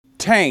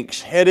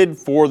tanks headed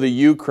for the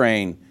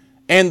Ukraine,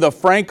 and the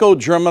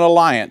Franco-German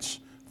alliance.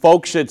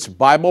 Folks, it's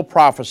Bible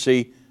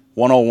Prophecy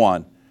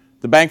 101.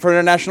 The Bank for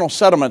International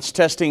Settlements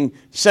testing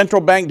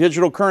central bank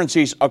digital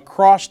currencies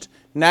across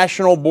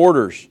national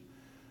borders.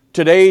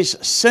 Today's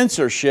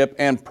censorship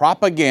and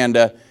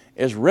propaganda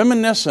is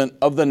reminiscent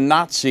of the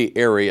Nazi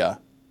era.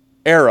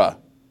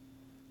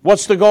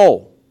 What's the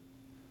goal?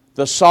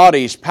 The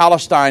Saudis,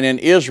 Palestine, and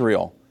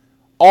Israel,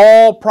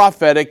 all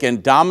prophetic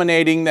and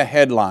dominating the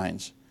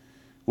headlines.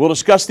 We'll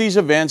discuss these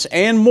events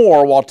and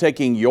more while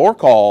taking your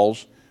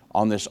calls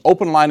on this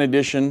open line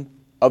edition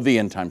of the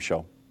End Time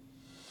Show.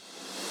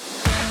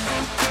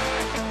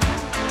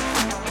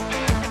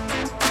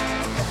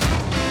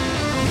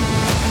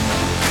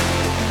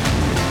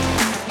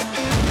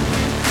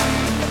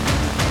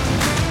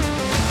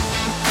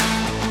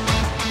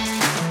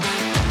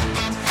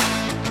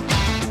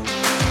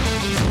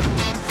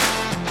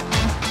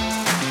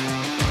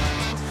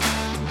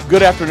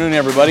 Good afternoon,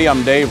 everybody.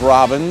 I'm Dave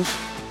Robbins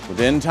with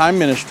End Time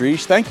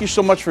Ministries. Thank you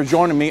so much for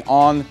joining me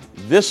on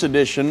this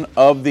edition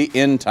of the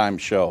End Time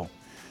Show.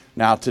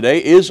 Now,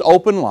 today is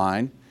open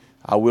line.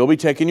 I will be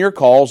taking your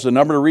calls. The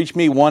number to reach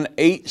me,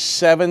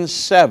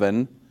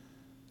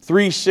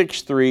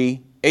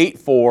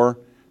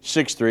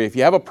 1-877-363-8463. If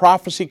you have a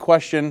prophecy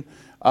question,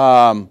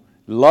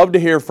 love to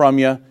hear from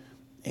you.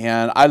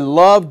 And I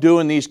love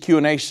doing these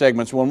Q&A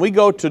segments. When we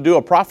go to do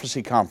a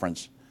prophecy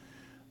conference,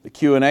 the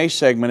Q&A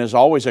segment is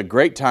always a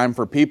great time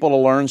for people to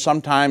learn.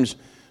 Sometimes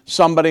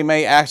somebody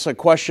may ask a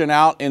question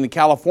out in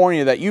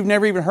California that you've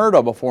never even heard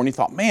of before, and you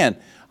thought, man,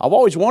 I've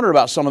always wondered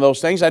about some of those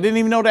things. I didn't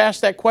even know to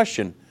ask that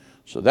question.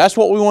 So that's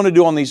what we want to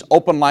do on these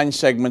open line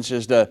segments,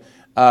 is to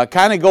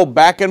kind of go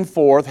back and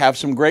forth, have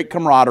some great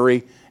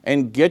camaraderie,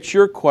 and get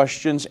your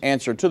questions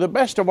answered to the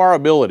best of our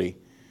ability.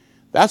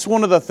 That's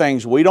one of the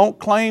things. We don't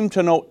claim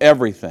to know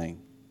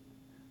everything,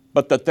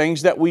 but the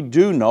things that we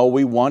do know,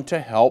 we want to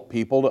help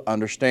people to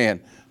understand.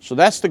 So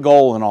that's the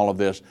goal in all of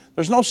this.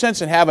 There's no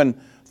sense in having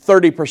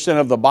 30%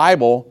 of the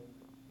Bible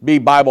be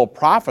Bible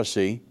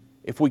prophecy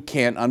if we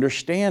can't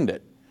understand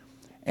it.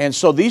 And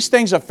so these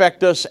things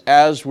affect us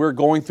as we're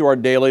going through our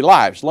daily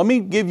lives. Let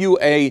me give you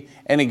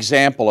an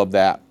example of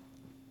that.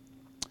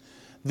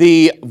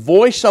 The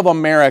Voice of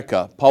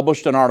America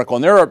published an article,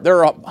 and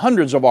there are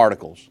hundreds of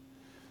articles,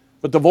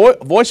 but the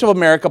Voice of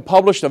America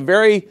published a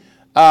very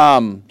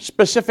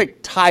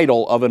specific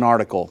title of an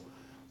article: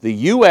 the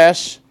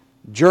U.S.,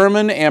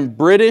 German, and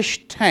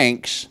British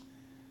tanks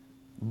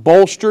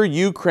bolster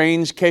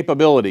Ukraine's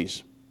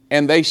capabilities.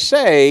 And they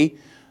say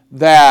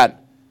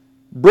that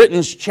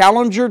Britain's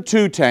Challenger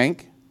 2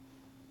 tank,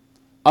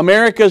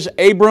 America's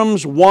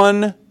Abrams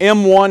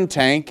M1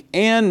 tank,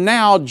 and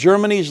now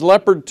Germany's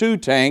Leopard 2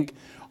 tank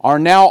are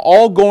now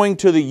all going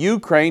to the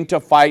Ukraine to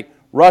fight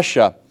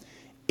Russia.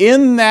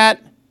 In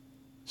that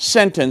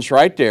sentence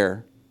right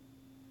there,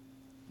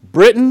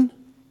 Britain,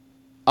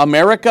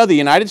 America, the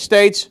United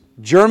States,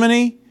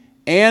 Germany,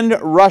 and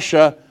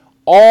Russia,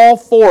 all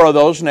four of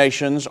those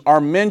nations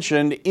are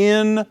mentioned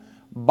in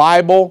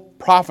Bible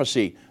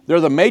prophecy. They're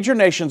the major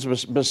nations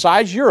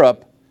besides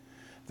Europe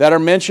that are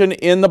mentioned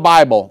in the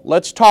Bible.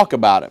 Let's talk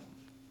about it.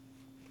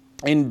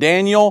 In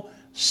Daniel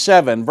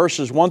 7,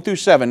 verses 1 through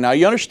 7. Now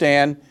you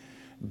understand,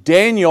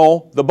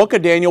 Daniel, the book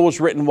of Daniel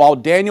was written while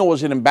Daniel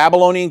was in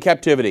Babylonian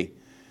captivity.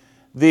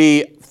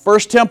 The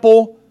first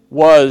temple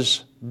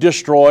was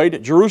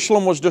destroyed.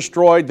 Jerusalem was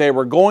destroyed. They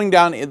were going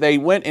down, they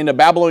went into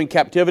Babylonian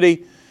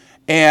captivity,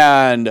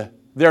 and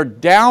they're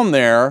down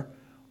there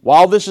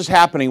while this is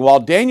happening. While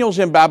Daniel's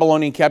in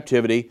Babylonian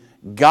captivity,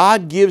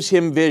 God gives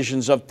him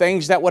visions of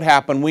things that would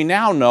happen. We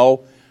now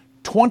know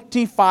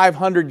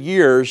 2,500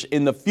 years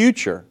in the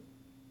future.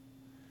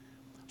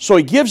 So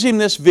he gives him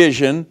this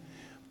vision,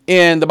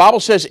 and the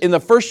Bible says, in the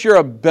first year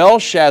of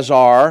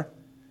Belshazzar,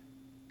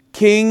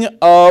 king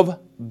of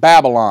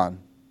Babylon.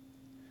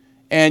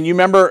 And you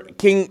remember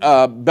King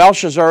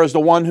Belshazzar is the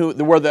one who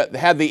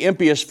had the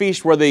impious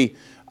feast where the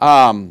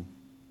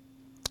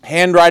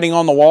handwriting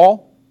on the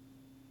wall.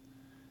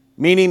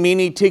 Mene,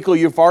 mene, tekel,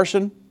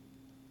 upharsin.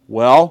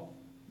 Well,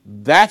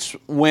 that's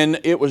when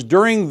it was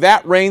during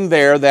that reign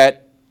there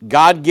that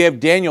God gave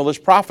Daniel this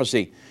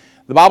prophecy.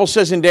 The Bible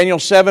says in Daniel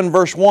 7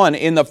 verse 1,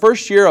 in the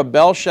first year of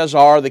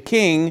Belshazzar, the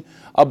king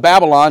of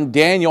Babylon,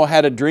 Daniel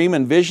had a dream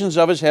and visions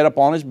of his head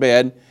upon his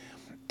bed.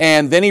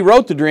 And then he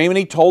wrote the dream and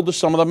he told the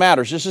sum of the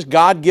matters. This is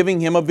God giving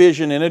him a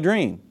vision in a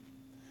dream.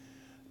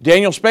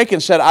 Daniel spake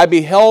and said,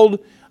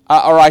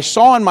 I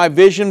saw in my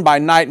vision by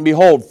night, and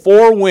behold,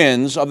 4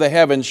 winds of the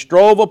heavens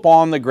strove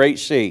upon the great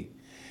sea.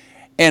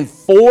 And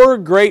 4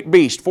 great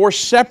beasts, 4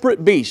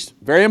 separate beasts,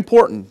 very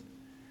important,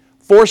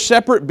 4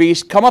 separate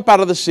beasts come up out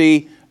of the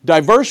sea,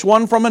 diverse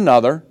one from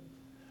another.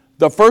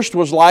 The first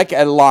was like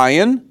a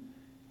lion,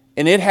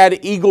 and it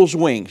had eagle's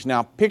wings.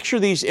 Now picture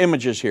these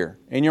images here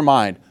in your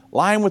mind.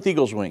 Lion with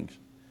eagle's wings.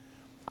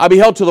 I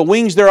beheld till the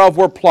wings thereof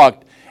were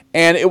plucked,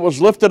 and it was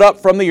lifted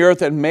up from the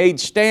earth and made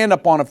stand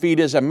upon a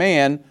feet as a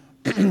man,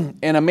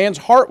 and a man's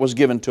heart was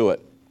given to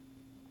it.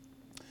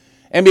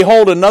 And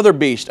behold, another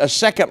beast, a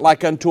second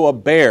like unto a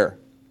bear.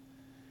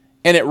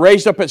 and it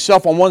raised up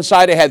itself on one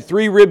side. It had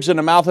 3 ribs in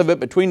the mouth of it,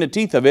 between the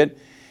teeth of it.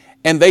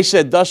 And they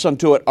said thus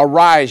unto it,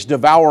 Arise,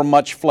 devour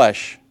much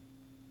flesh.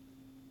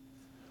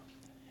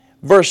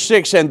 Verse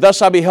 6, And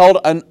thus I beheld,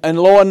 and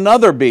lo,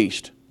 another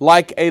beast,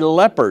 like a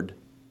leopard,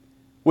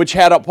 which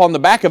had upon the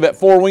back of it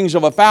 4 wings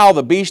of a fowl.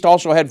 The beast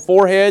also had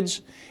 4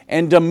 heads,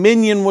 and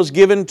dominion was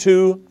given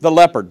to the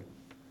leopard.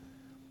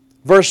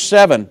 Verse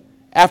 7,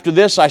 After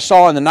this I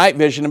saw in the night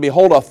vision, and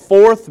behold, a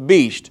 4th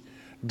beast,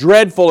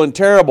 dreadful and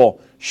terrible,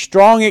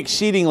 strong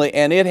exceedingly,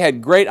 and it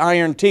had great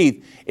iron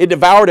teeth. It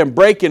devoured and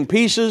brake in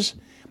pieces,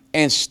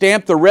 and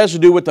stamped the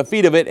residue with the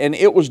feet of it, and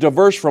it was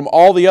diverse from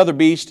all the other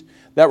beasts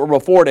that were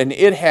before it. And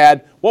it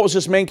had, what was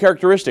its main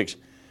characteristics?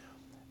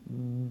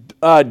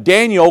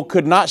 Daniel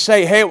could not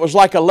say, hey, it was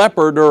like a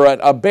leopard or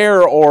a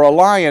bear or a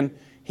lion.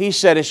 He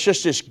said it's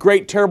just this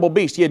great, terrible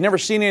beast. He had never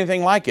seen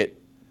anything like it.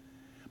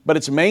 But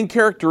its main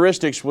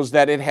characteristics was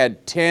that it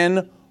had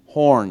 10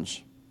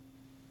 horns.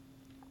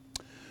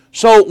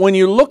 So when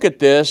you look at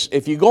this,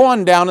 if you go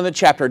on down in the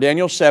chapter,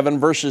 Daniel 7,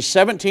 verses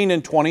 17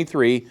 and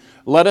 23,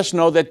 let us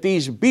know that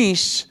these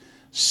beasts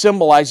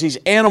symbolize, these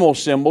animal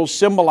symbols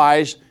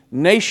symbolize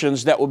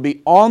nations that would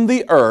be on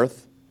the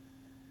earth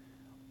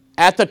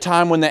at the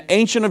time when the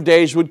Ancient of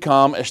Days would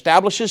come,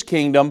 establish His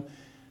kingdom,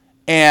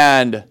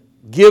 and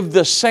give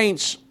the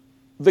saints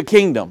the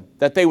kingdom,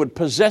 that they would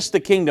possess the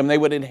kingdom, they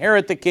would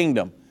inherit the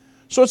kingdom.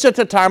 So it's at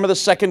the time of the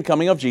second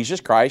coming of Jesus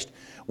Christ,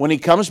 when He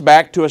comes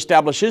back to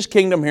establish His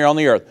kingdom here on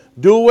the earth.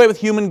 Do away with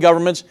human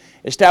governments,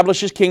 establish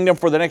His kingdom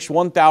for the next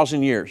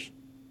 1,000 years.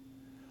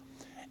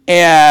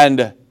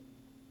 And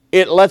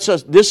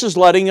this is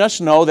letting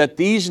us know that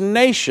these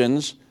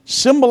nations,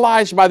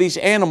 symbolized by these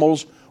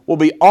animals, will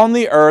be on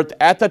the earth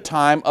at the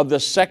time of the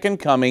second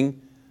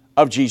coming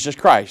of Jesus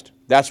Christ.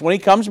 That's when He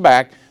comes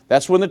back.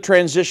 That's when the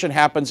transition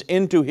happens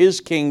into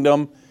His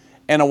kingdom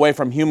and away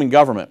from human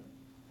government.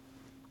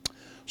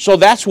 So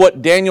that's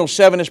what Daniel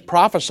 7 is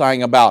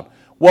prophesying about.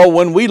 Well,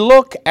 when we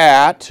look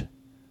at,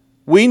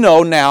 we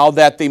know now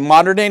that the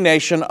modern day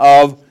nation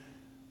of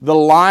the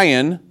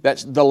lion,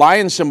 that the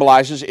lion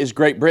symbolizes, is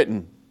Great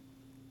Britain.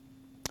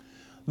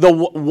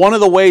 One of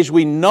the ways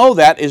we know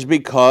that is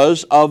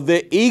because of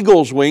the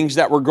eagle's wings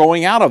that were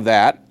going out of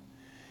that.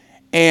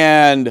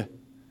 And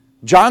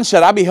John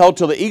said, I beheld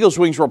till the eagle's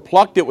wings were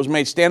plucked. It was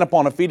made stand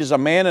upon a feet as a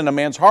man, and a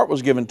man's heart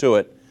was given to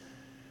it.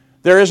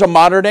 There is a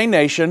modern day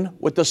nation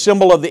with the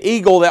symbol of the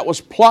eagle that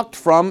was plucked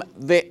from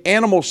the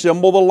animal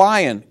symbol, the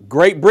lion,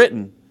 Great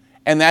Britain.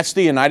 And that's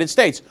the United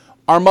States.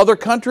 Our mother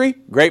country,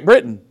 Great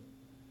Britain.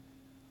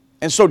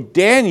 And so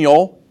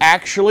Daniel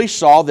actually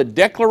saw the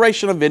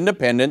Declaration of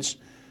Independence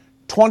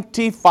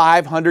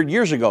 2,500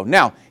 years ago.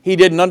 Now, he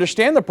didn't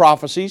understand the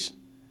prophecies,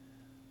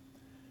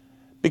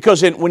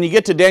 because when you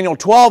get to Daniel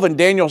 12 and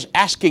Daniel's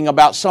asking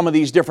about some of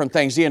these different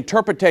things, the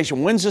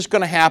interpretation, when's this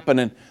going to happen?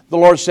 And the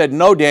Lord said,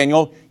 no,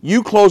 Daniel,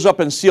 you close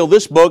up and seal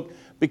this book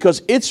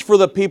because it's for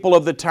the people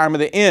of the time of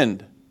the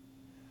end.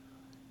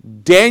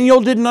 Daniel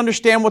didn't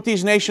understand what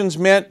these nations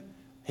meant.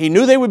 He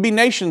knew they would be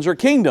nations or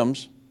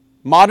kingdoms.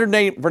 Modern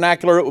day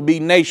vernacular, it would be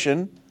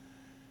nation.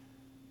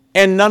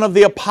 And none of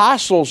the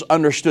apostles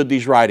understood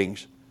these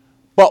writings.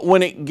 But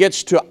when it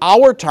gets to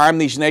our time,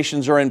 these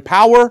nations are in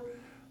power.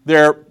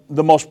 They're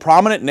the most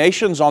prominent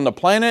nations on the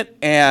planet,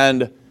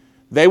 and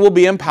they will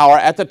be in power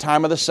at the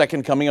time of the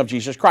second coming of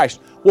Jesus Christ.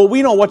 Well,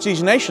 we know what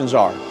these nations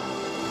are.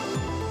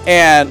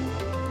 And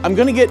I'm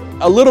going to get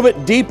a little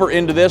bit deeper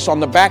into this on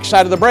the back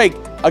side of the break.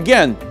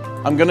 Again,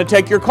 I'm going to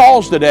take your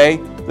calls today.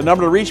 The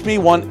number to reach me,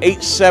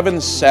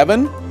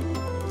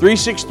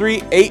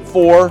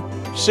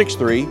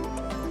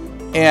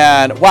 1-877-363-8463.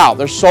 And wow,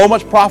 there's so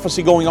much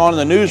prophecy going on in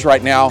the news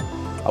right now.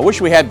 I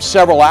wish we had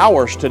several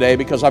hours today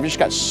because I've just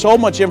got so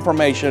much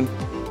information.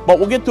 But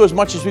we'll get to as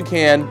much as we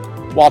can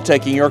while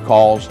taking your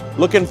calls.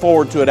 Looking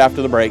forward to it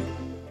after the break.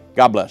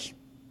 God bless.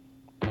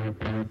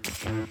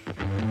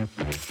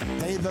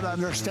 They that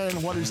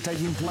understand what is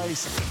taking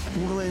place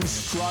will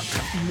instruct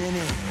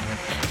many.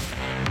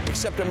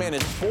 Except a man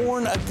is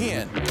born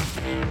again,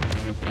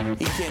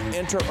 he can't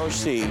enter or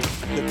see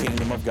the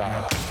kingdom of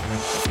God.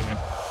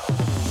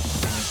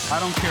 I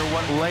don't care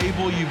what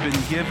label you've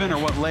been given or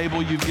what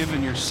label you've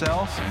given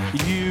yourself.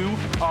 You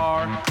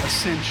are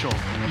essential.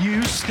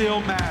 You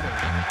still matter.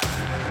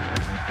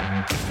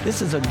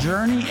 This is a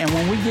journey, and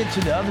when we get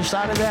to the other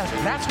side of that,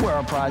 that's where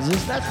our prize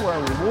is. That's where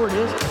our reward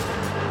is.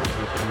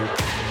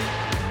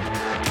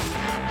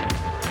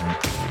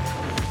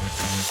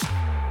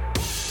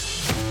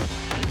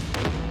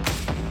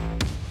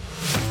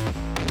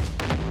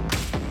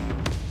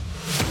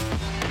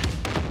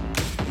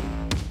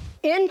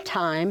 End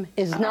time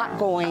is not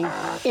going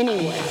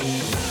anywhere.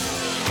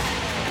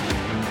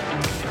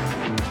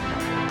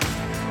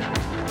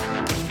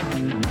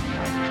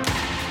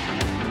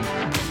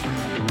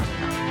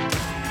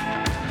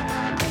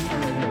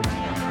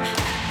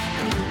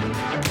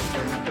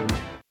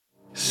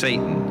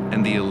 Satan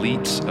and the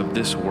elites of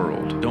this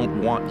world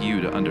don't want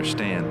you to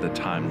understand the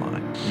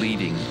timeline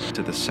leading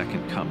to the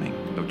second coming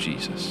of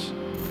Jesus.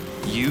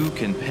 You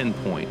can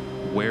pinpoint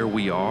where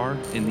we are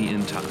in the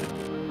end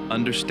time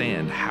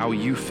understand how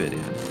you fit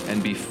in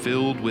and be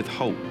filled with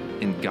hope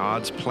in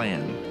God's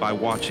plan by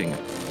watching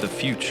The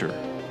Future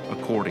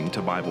According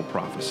to Bible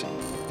Prophecy.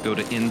 Go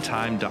to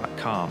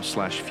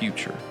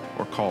endtime.com/future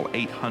or call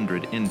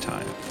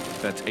 800-ENDTIME.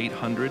 That's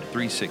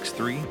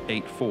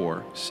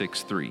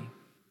 800-363-8463.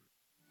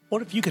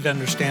 What if you could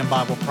understand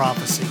Bible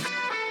prophecy?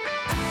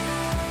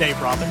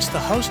 Dave Robbins, the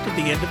host of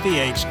the End of the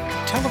Age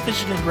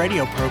television and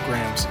radio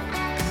programs,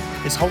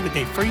 is holding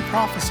a free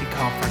prophecy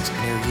conference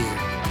near you.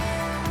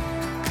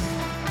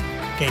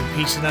 Gain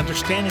peace and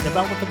understanding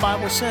about what the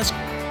Bible says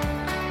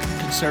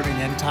concerning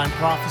end-time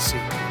prophecy.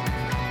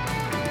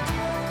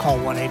 Call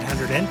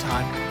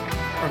 1-800-ENDTIME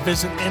or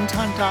visit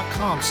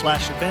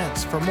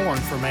endtime.com/events for more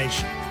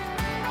information.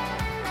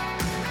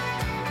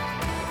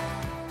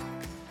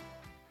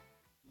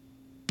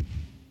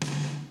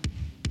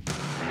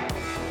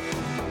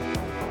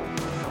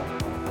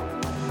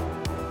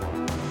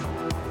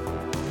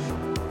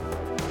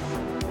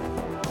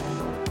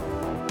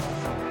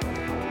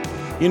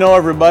 You know,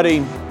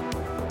 everybody,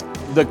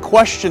 the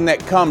question that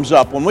comes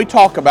up when we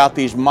talk about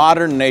these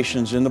modern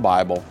nations in the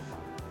Bible,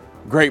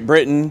 Great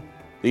Britain,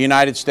 the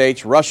United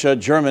States, Russia,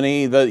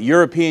 Germany, the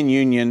European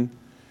Union,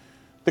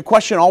 the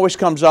question always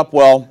comes up,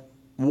 well,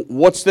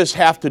 what's this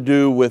have to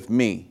do with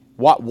me?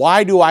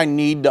 Why do I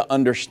need to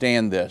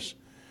understand this?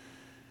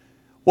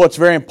 Well, it's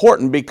very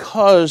important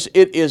because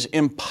it is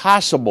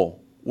impossible.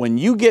 When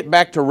you get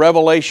back to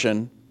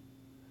Revelation,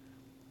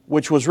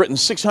 which was written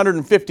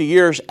 650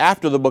 years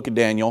after the book of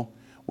Daniel,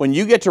 when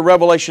you get to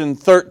Revelation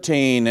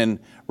 13 and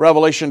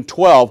Revelation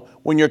 12,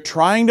 when you're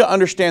trying to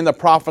understand the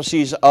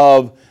prophecies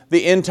of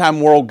the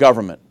end-time world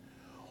government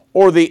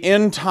or the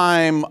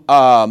end-time,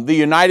 the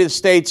United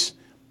States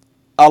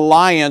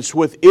alliance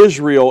with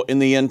Israel in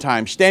the end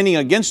time, standing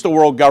against the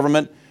world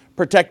government,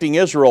 protecting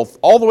Israel,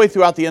 all the way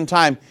throughout the end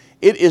time,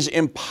 it is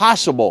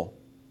impossible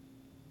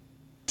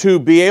to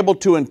be able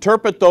to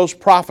interpret those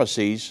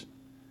prophecies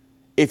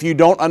if you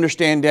don't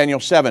understand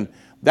Daniel 7.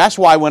 That's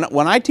why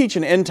when I teach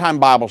an end-time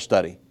Bible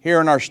study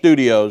here in our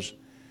studios,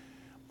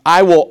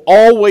 I will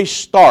always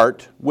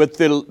start with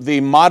the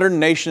modern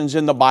nations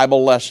in the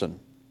Bible lesson.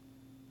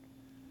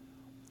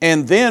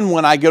 And then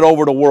when I get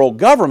over to world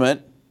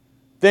government,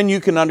 then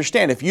you can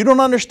understand. If you don't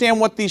understand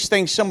what these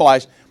things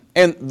symbolize,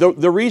 and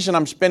the reason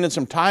I'm spending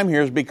some time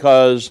here is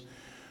because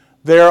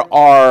there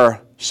are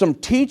some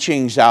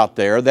teachings out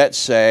there that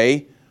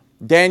say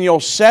Daniel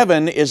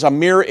 7 is a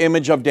mirror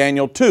image of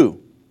Daniel 2.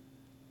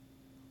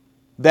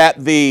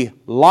 That the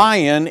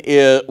lion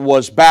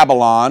was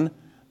Babylon,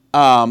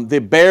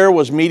 the bear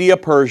was Media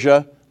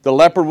Persia, the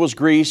leopard was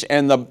Greece,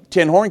 and the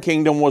ten-horn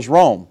kingdom was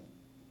Rome.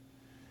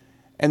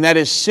 And that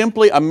is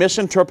simply a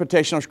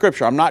misinterpretation of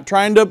Scripture. I'm not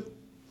trying to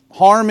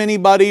harm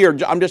anybody, or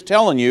I'm just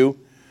telling you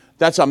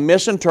that's a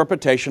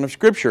misinterpretation of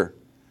Scripture.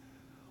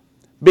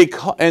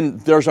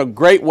 And there's a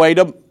great way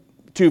to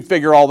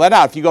figure all that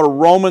out. If you go to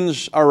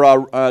Romans,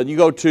 or you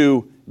go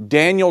to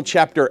Daniel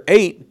chapter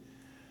 8,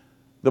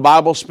 the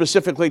Bible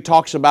specifically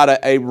talks about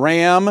a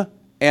ram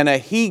and a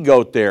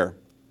he-goat there.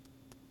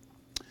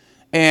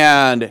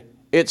 And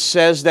it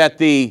says that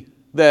the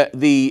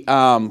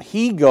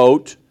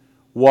he-goat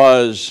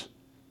was,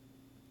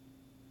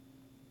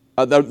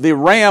 the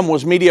ram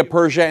was Media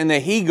Persia and the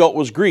he-goat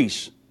was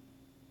Greece.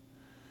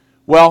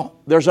 Well,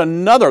 there's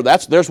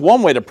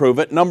one way to prove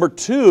it. Number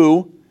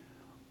two,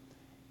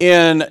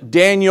 in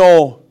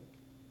Daniel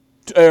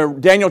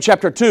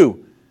chapter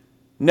 2,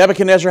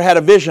 Nebuchadnezzar had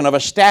a vision of a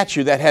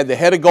statue that had the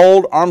head of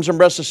gold, arms and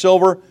breasts of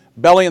silver,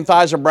 belly and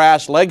thighs of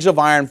brass, legs of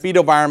iron, feet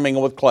of iron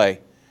mingled with clay.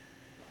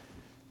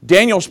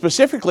 Daniel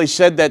specifically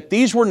said that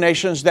these were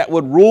nations that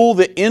would rule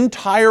the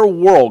entire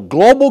world,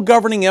 global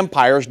governing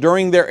empires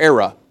during their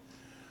era.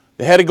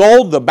 The head of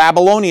gold, the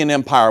Babylonian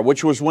Empire,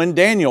 which was when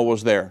Daniel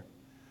was there.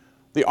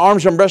 The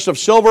arms and breasts of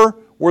silver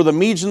were the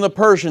Medes and the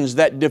Persians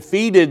that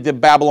defeated the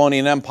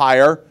Babylonian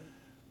Empire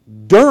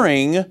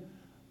during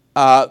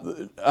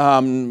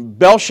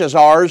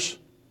Belshazzar's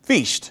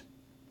feast.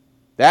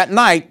 That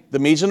night, the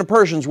Medes and the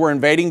Persians were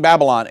invading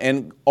Babylon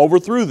and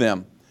overthrew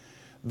them.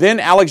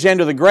 Then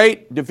Alexander the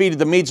Great defeated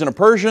the Medes and the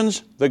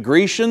Persians. The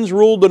Grecians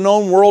ruled the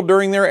known world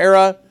during their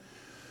era.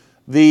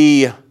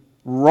 The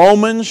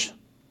Romans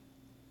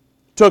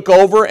took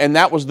over, and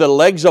that was the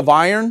legs of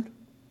iron.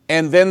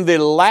 And then the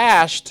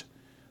last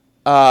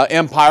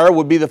empire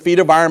would be the feet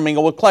of iron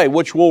mingled with clay,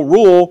 which will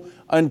rule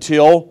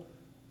until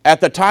at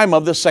the time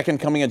of the second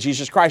coming of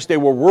Jesus Christ. They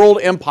were world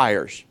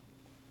empires.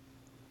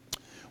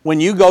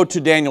 When you go to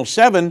Daniel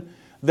 7,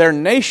 they're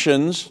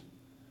nations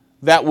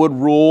that would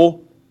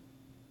rule,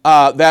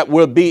 that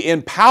would be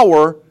in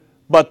power,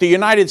 but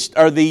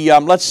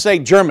let's say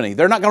Germany,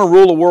 they're not going to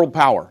rule a world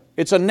power.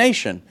 It's a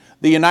nation.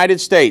 The United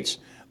States,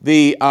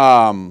 the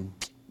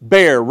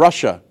bear,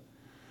 Russia,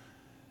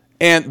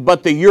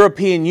 but the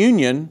European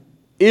Union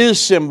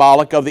is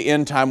symbolic of the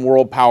end-time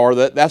world power.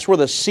 That's where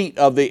the seat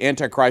of the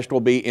Antichrist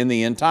will be in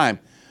the end time.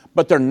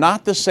 But they're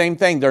not the same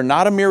thing. They're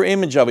not a mirror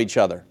image of each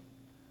other.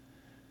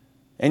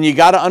 And you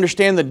got to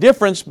understand the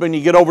difference when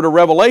you get over to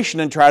Revelation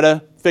and try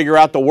to figure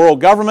out the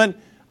world government.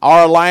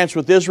 our alliance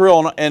with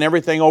Israel and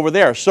everything over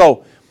there.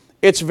 So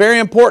it's very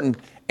important.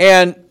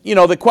 And, you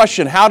know, the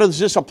question, how does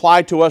this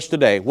apply to us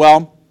today?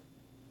 Well,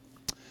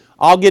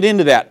 I'll get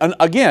into that. And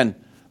again,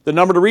 the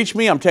number to reach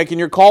me, I'm taking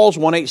your calls,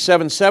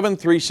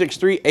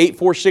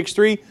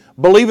 1-877-363-8463.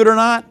 Believe it or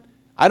not,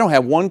 I don't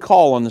have one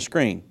call on the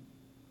screen.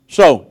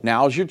 So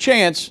now's your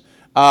chance.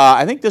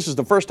 I think this is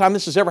the first time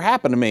this has ever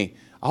happened to me.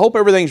 I hope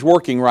everything's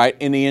working right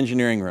in the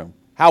engineering room.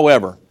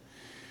 However,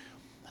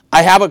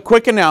 I have a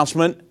quick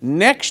announcement.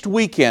 Next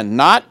weekend,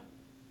 not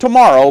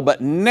tomorrow, but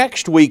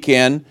next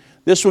weekend,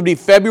 this will be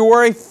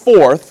February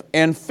 4th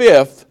and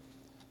 5th,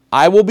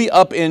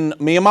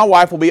 me and my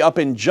wife will be up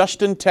in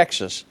Justin,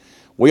 Texas.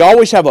 We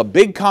always have a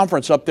big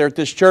conference up there at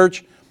this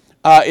church.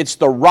 It's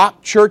the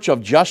Rock Church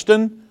of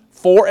Justin,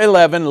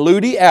 411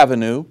 Leuty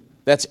Avenue.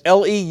 That's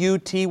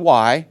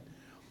Leuty,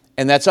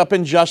 and that's up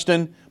in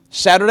Justin,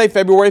 Saturday,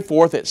 February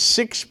 4th at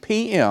 6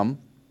 p.m.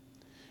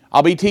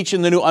 I'll be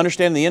teaching the new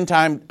Understanding the End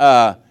Time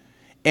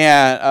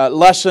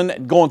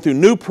lesson, going through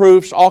new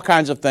proofs, all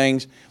kinds of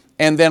things.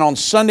 And then on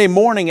Sunday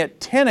morning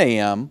at 10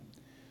 a.m.,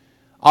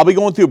 I'll be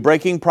going through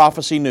breaking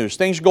prophecy news.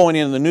 Things going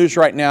in the news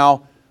right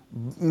now,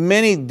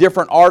 many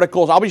different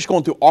articles. I'll be just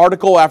going through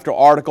article after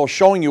article,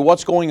 showing you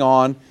what's going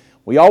on.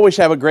 We always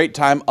have a great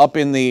time up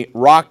in the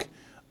Rock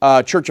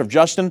Church of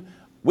Justin.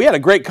 We had a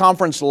great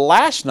conference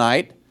last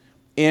night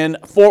in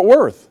Fort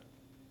Worth.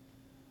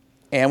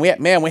 And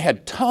we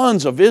had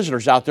tons of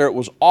visitors out there. It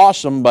was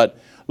awesome, but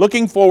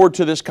looking forward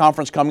to this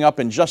conference coming up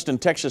in Justin,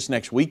 Texas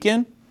next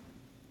weekend.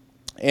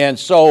 And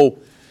so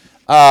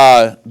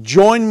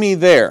join me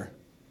there.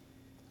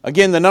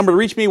 Again, the number to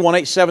reach me,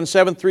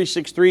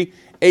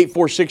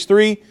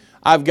 1-877-363-8463.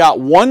 I've got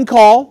one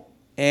call,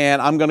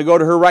 and I'm going to go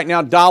to her right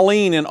now,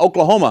 Darlene in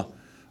Oklahoma.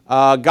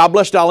 God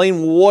bless,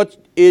 Darlene. What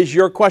is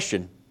your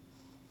question?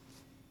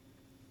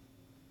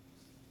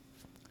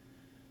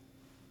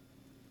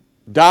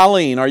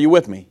 Darlene, are you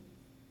with me?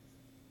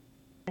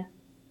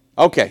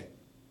 Okay.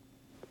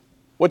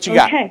 What you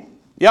got? Okay.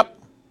 Yep.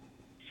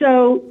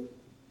 So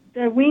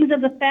the wings of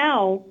the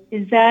fowl,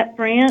 is that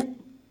France?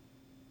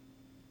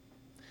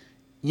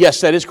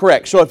 Yes, that is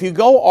correct. So if you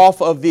go off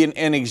of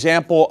an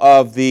example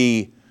of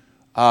the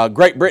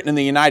Great Britain and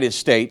the United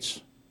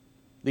States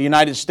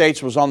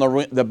was on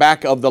the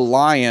back of the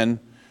lion.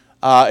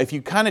 If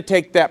you kind of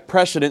take that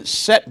precedent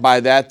set by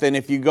that, then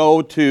if you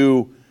go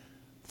to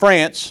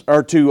France,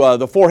 or to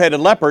the four-headed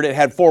leopard, it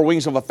had four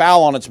wings of a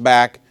fowl on its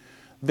back,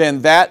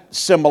 then that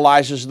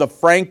symbolizes the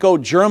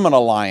Franco-German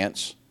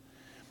alliance.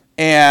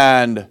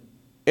 And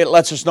it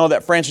lets us know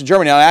that France and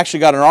Germany, I actually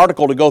got an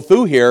article to go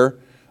through here.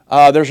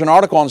 There's an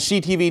article on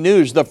CTV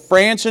News. The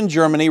France and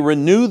Germany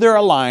renew their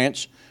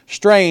alliance,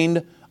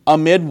 strained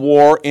amid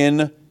war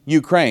in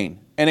Ukraine.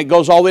 And it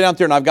goes all the way down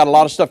there, and I've got a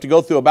lot of stuff to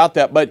go through about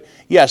that. But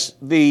yes,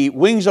 the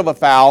wings of a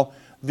fowl,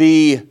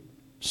 the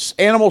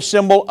animal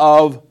symbol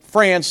of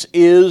France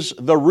is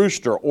the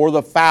rooster or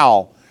the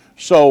fowl.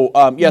 So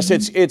yes,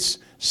 it's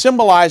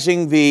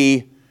symbolizing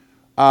the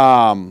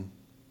alliance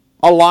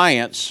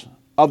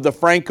of the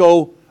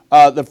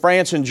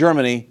France and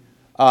Germany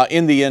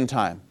in the end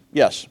time.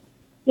 Yes.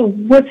 So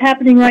what's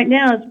happening right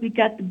now is we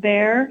got the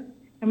bear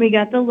and we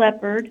got the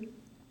leopard,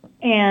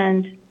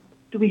 and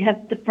do we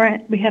have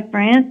France? We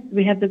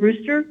have the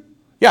rooster.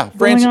 Yeah,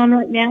 France going on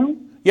right now.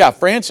 Yeah,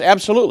 France,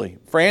 absolutely.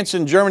 France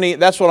and Germany.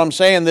 That's what I'm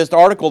saying. This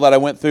article that I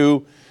went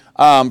through.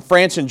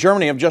 France and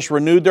Germany have just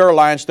renewed their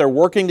alliance. They're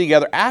working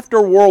together.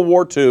 After World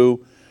War II,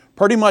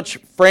 pretty much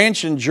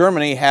France and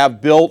Germany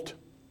have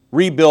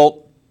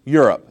rebuilt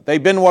Europe.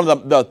 They've been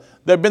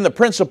they've been the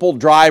principal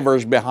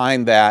drivers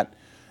behind that,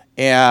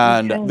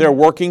 and they're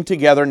working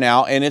together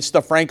now. And it's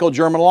the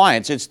Franco-German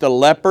alliance. It's the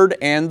leopard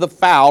and the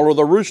fowl, or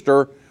the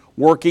rooster,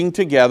 working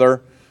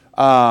together,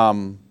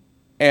 and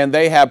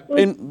they have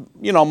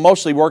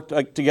mostly worked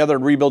together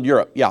to rebuild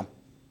Europe. Yeah.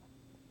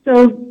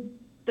 So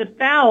the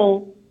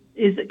fowl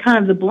is kind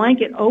of the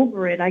blanket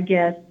over it, I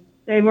guess.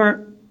 They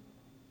weren't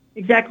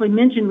exactly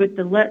mentioned with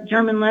the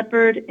German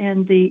leopard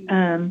and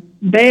the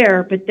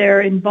bear, but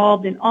they're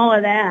involved in all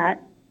of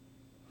that.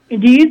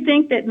 And do you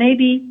think that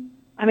maybe,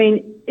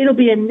 it'll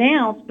be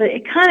announced, but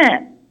it kind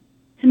of,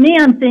 to me,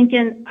 I'm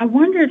thinking, I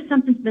wonder if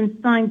something's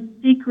been signed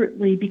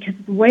secretly, because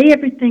the way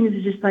everything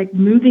is just like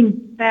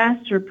moving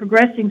faster,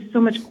 progressing so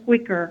much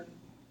quicker.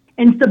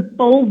 And the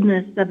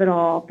boldness of it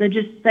all. They're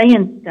just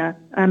saying stuff,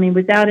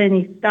 without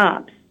any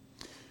stops.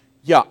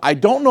 Yeah, I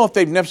don't know if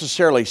they've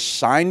necessarily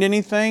signed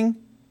anything,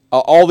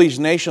 all these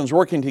nations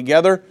working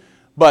together,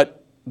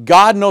 but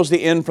God knows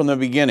the end from the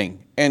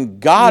beginning. And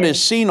God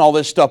has seen all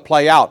this stuff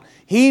play out.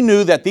 He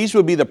knew that these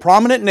would be the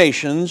prominent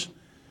nations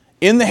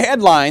in the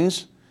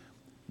headlines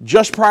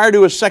just prior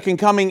to His second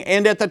coming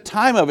and at the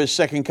time of His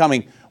second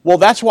coming. Well,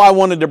 that's why I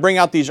wanted to bring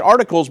out these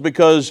articles,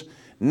 because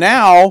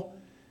now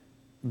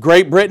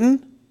Great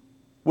Britain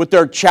with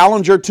their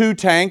Challenger 2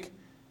 tank,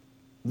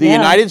 the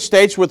United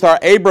States with our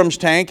Abrams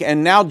tank,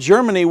 and now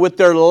Germany with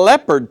their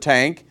Leopard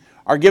tank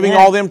are giving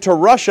all them to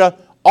Russia.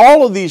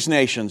 All of these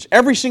nations,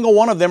 every single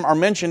one of them, are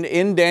mentioned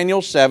in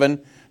Daniel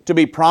 7 to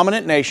be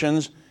prominent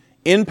nations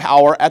in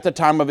power at the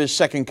time of His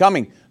second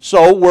coming.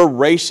 So we're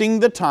racing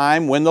the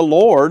time when the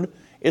Lord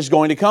is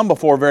going to come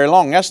before very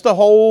long. That's the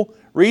whole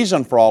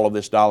reason for all of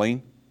this,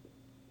 Darlene.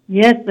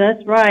 Yes,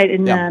 that's right.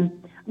 And Yeah.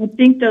 I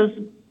think those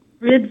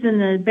ribs in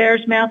the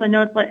bear's mouth, I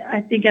know it's like,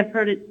 I think I've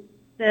heard it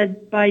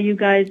said by you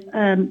guys,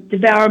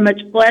 devour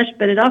much flesh,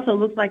 but it also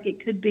looks like it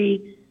could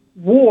be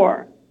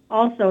war,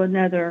 also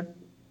another,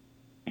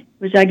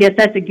 which I guess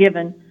that's a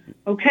given.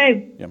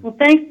 Okay. Yeah. Well,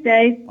 thanks,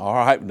 Dave. All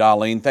right,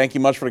 Darlene. Thank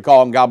you much for the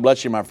call, and God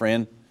bless you, my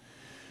friend.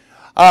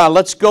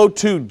 Let's go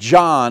to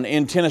John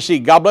in Tennessee.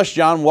 God bless,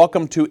 John.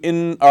 Welcome to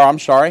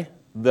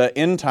the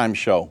End Time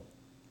Show.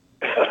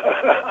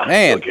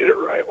 Man, Get it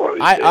right one of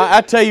these days.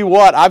 I tell you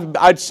what,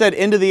 I've said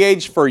end of the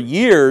age for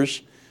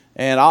years,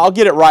 and I'll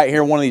get it right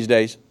here one of these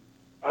days.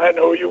 I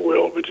know you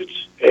will, but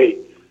it's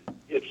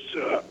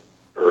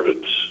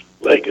Irvin's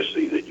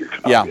legacy that you're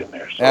copying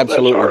there. So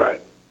absolutely. That's all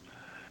right.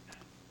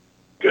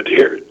 Good to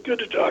hear it. Good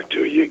to talk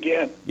to you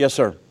again. Yes,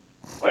 sir.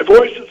 My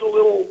voice is a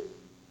little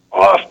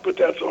off, but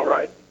that's all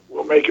right.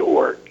 We'll make it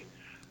work.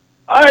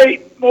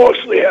 I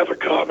mostly have a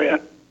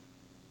comment.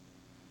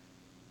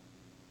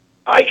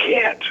 I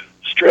can't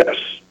stress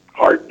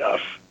hard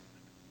enough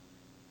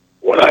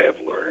what I have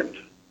learned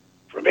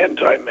from End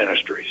Time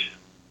Ministries.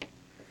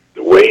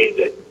 The way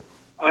that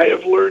I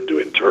have learned to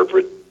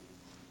interpret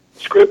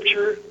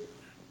Scripture,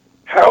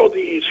 how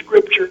the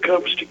Scripture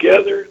comes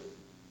together.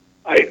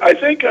 I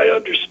think I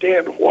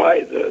understand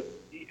why the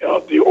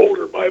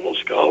older Bible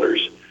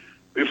scholars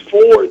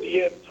before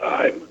the end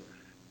time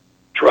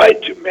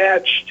tried to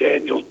match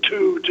Daniel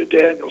 2 to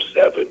Daniel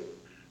 7.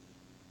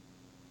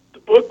 The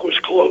book was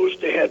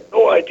closed. They had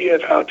no idea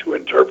of how to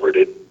interpret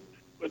it,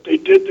 but they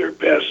did their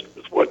best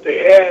with what they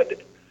had.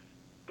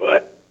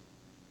 But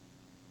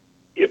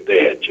if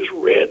they had just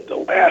read the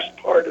last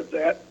part of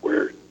that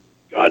where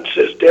God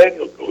says,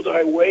 Daniel, go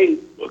thy way,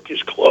 the book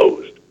is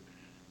closed,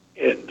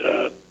 and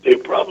they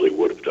probably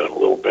would have done a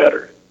little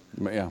better.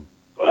 Yeah.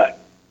 But,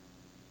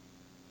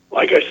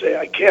 like I say,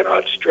 I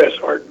cannot stress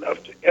hard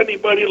enough to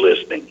anybody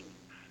listening,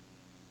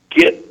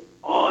 get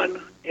on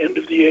End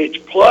of the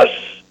Age Plus,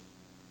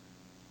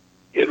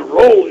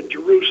 enroll in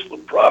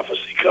Jerusalem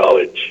Prophecy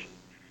College,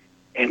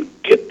 and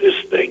get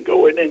this thing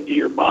going into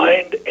your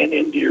mind and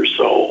into your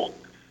soul.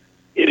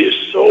 It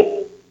is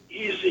so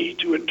easy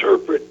to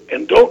interpret,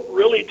 and don't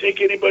really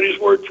take anybody's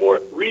word for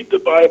it. Read the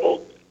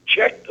Bible,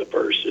 check the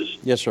verses,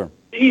 Yes, sir.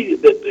 see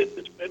that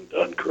it's been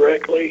done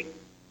correctly,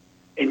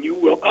 and you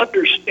will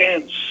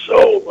understand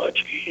so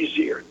much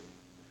easier.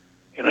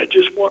 And I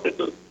just wanted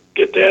to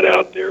get that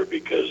out there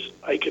because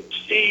I can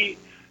see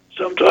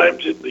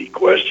sometimes in the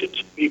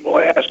questions people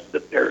ask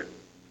that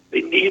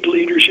they need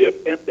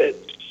leadership and that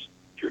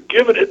you're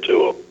giving it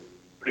to them.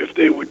 But if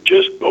they would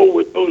just go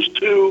with those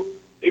two,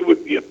 they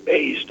would be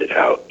amazed at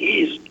how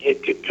easy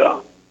it can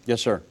come.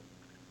 Yes, sir.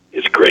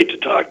 It's great to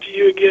talk to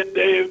you again,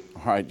 Dave.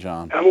 All right,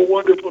 John. Have a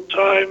wonderful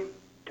time.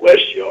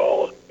 Bless you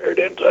all at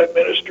End Time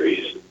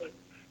Ministries,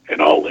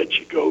 and I'll let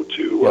you go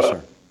to Yes,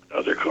 sir.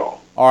 another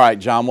call. All right,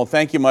 John. Well,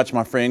 thank you much,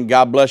 my friend.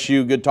 God bless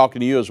you. Good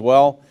talking to you as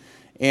well.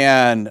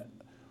 And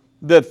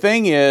the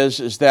thing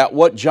is that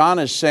what John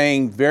is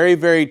saying, very,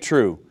 very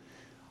true.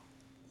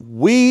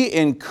 We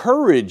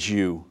encourage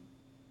you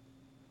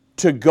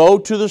to go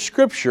to the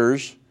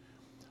Scriptures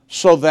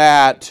so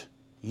that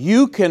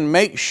you can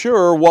make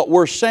sure what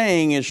we're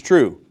saying is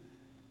true.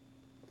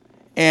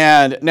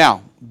 And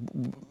now,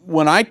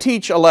 when I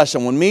teach a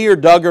lesson, when me or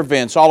Doug or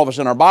Vince, all of us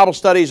in our Bible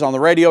studies, on the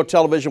radio,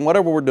 television,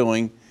 whatever we're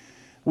doing,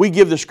 we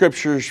give the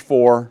Scriptures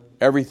for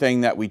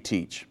everything that we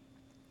teach.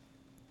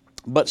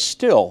 But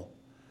still,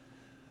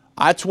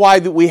 that's why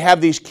we have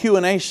these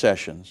Q&A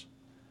sessions,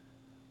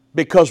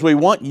 because we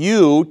want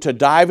you to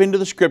dive into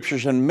the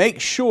Scriptures and make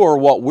sure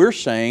what we're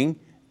saying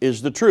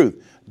is the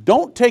truth.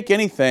 Don't take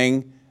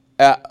anything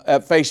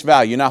at face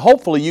value. Now,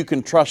 hopefully you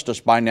can trust us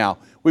by now.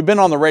 We've been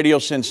on the radio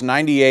since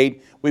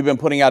 '98. We've been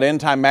putting out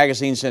End Time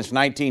magazine since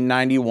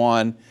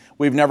 1991.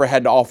 We've never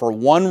had to offer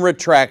one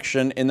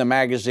retraction in the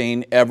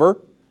magazine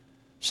ever.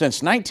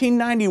 Since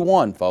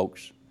 1991,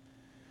 folks.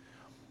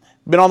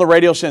 Been on the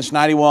radio since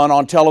 '91,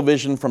 on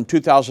television from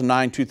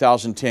 2009,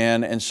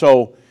 2010, and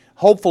so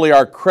hopefully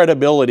our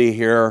credibility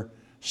here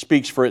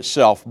speaks for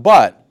itself.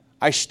 But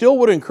I still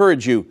would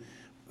encourage you,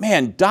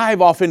 man,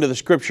 dive off into the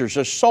Scriptures.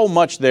 There's so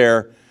much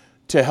there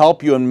to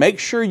help you, and make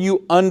sure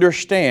you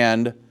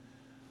understand.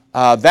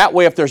 That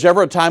way, if there's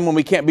ever a time when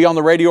we can't be on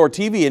the radio or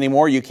TV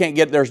anymore,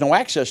 there's no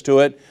access to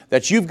it,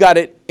 that you've got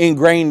it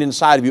ingrained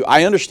inside of you.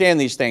 I understand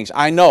these things.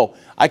 I know.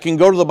 I can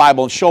go to the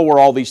Bible and show where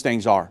all these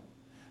things are.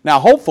 Now,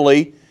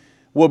 hopefully,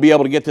 we'll be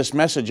able to get this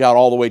message out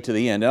all the way to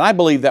the end, and I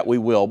believe that we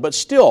will. But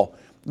still,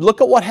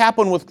 look at what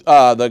happened with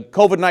the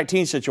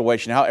COVID-19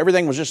 situation, how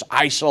everything was just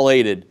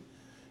isolated.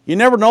 You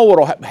never know what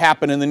will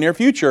happen in the near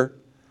future.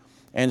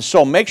 And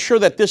so make sure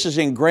that this is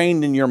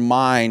ingrained in your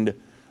mind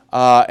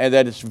and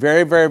that it's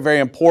very, very, very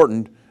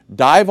important.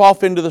 Dive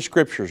off into the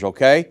Scriptures,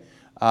 okay?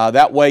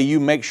 That way you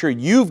make sure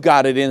you've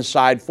got it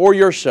inside for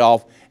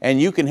yourself,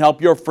 and you can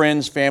help your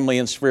friends, family,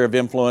 and sphere of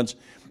influence.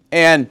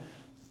 And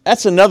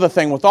That's another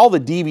thing with all the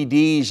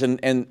DVDs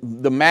and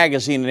the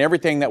magazine and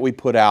everything that we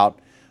put out.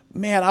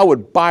 Man, I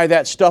would buy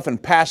that stuff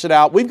and pass it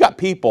out. We've got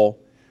people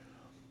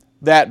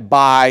that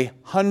buy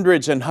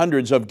hundreds and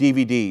hundreds of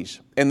DVDs,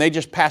 and they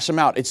just pass them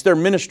out. It's their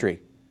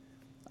ministry.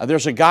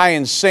 There's a guy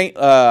in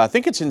I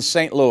think it's in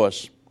St.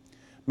 Louis.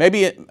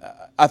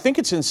 I think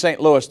it's in St.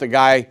 Louis. The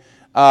guy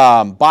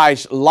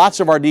buys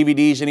lots of our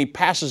DVDs, and he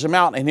passes them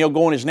out, and he'll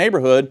go in his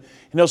neighborhood,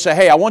 and he'll say,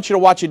 hey, I want you to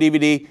watch a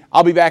DVD.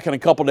 I'll be back in a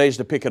couple days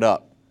to pick it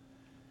up.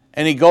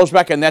 And he goes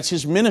back, and that's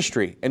his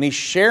ministry, and he's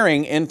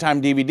sharing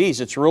end-time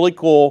DVDs. It's really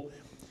cool,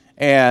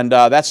 and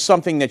that's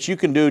something that you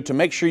can do to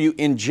make sure you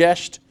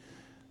ingest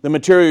the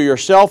material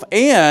yourself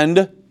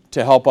and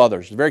to help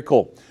others. Very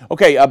cool.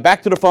 Okay,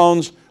 back to the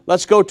phones.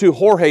 Let's go to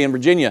Jorge in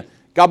Virginia.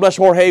 God bless,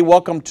 Jorge.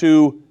 Welcome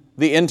to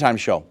the End Time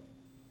Show.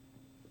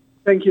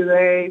 Thank you,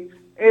 Dave.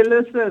 Hey,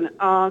 listen,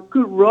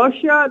 could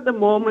Russia at the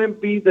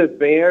moment be the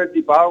bear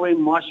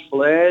devouring much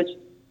flesh,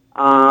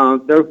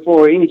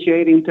 therefore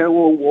initiating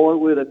terrible war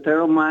with a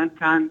terrible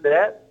mankind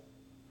death?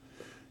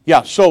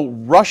 Yeah, so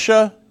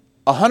Russia,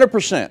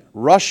 100%,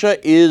 Russia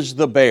is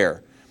the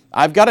bear.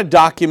 I've got a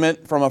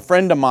document from a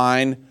friend of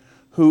mine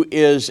who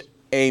is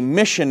a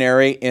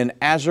missionary in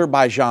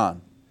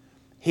Azerbaijan.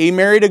 He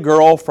married a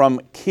girl from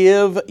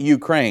Kiev,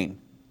 Ukraine.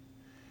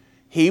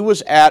 He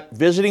was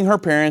visiting her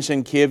parents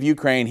in Kiev,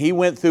 Ukraine. He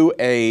went through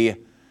a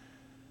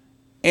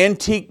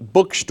antique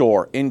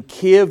bookstore in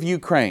Kiev,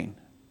 Ukraine.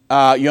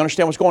 You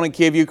understand what's going on in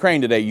Kiev,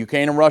 Ukraine today?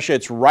 Ukraine and Russia,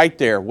 it's right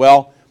there.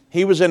 Well,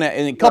 he was in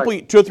a couple,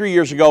 2 or 3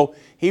 years ago,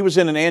 he was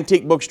in an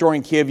antique bookstore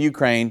in Kiev,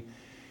 Ukraine.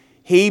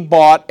 He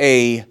bought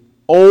a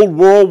old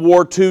World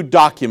War II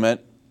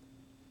document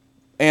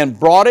and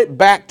brought it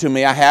back to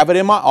me. I have it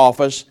in my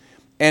office,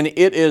 and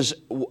it is,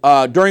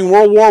 during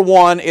World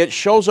War I, it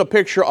shows a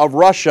picture of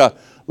Russia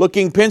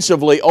looking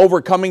pensively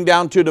over, coming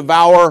down to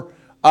devour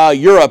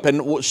Europe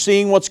and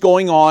seeing what's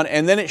going on.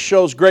 And then it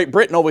shows Great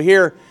Britain over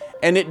here,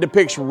 and it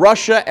depicts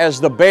Russia as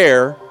the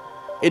bear.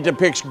 It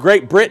depicts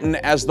Great Britain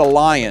as the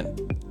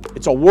lion.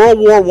 It's a World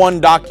War I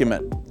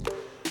document.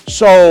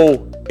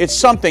 So it's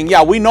something,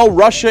 yeah, we know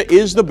Russia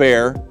is the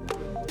bear.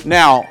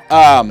 Now,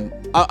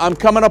 I'm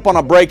coming up on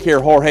a break here,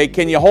 Jorge.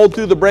 Can you hold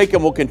through the break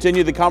and we'll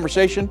continue the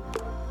conversation?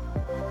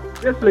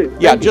 Yes, please.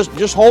 Yeah,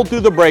 just hold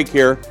through the break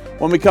here.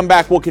 When we come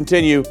back, we'll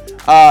continue.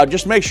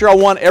 Just make sure I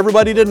want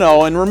everybody to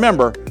know, and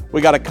remember,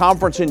 we got a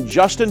conference in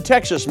Justin,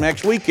 Texas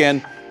next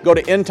weekend. Go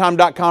to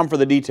endtime.com for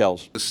the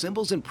details. The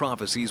symbols and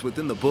prophecies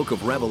within the book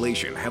of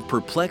Revelation have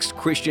perplexed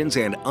Christians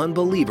and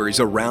unbelievers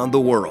around the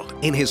world.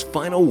 In his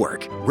final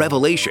work,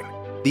 Revelation,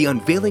 The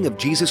Unveiling of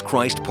Jesus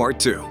Christ Part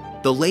 2,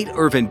 the late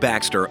Irvin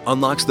Baxter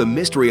unlocks the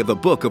mystery of the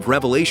book of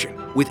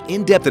Revelation with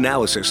in-depth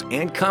analysis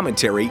and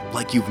commentary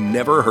like you've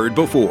never heard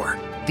before.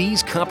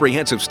 These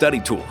comprehensive study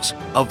tools,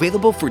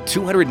 available for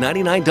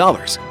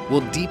 $299,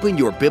 will deepen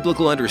your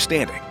biblical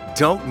understanding.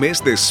 Don't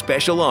miss this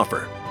special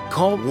offer.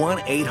 Call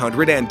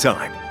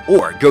 1-800-END-TIME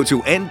or go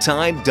to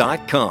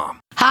endtime.com.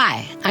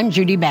 Hi, I'm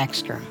Judy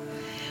Baxter.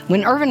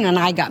 When Irvin and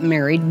I got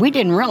married, we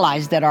didn't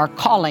realize that our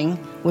calling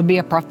would be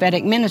a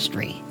prophetic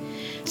ministry.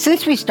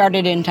 Since we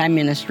started End Time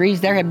Ministries,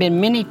 there have been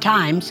many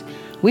times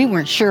we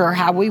weren't sure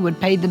how we would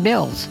pay the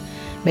bills,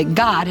 but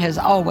God has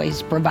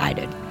always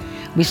provided.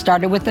 We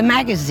started with the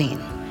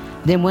magazine,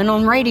 then went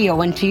on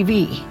radio and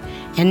TV,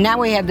 and now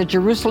we have the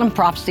Jerusalem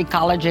Prophecy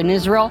College in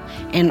Israel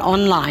and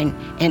online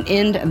and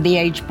End of the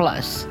Age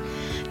Plus.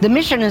 The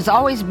mission has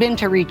always been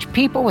to reach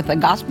people with the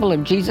gospel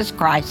of Jesus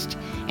Christ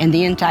and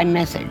the end time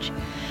message.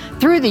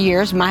 Through the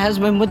years, my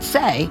husband would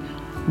say,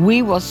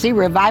 we will see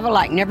revival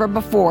like never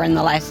before in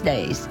the last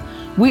days.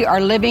 We are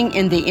living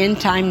in the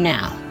end time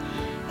now.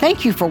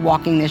 Thank you for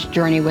walking this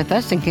journey with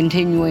us and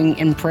continuing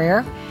in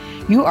prayer.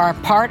 You are a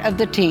part of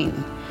the team.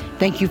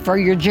 Thank you for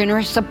your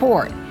generous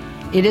support.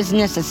 It is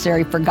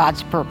necessary for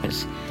God's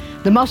purpose.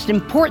 The most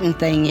important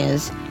thing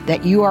is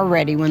that you are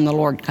ready when the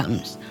Lord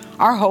comes.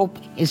 Our hope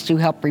is to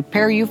help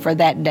prepare you for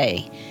that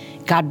day.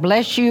 God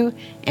bless you,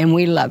 and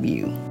we love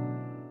you.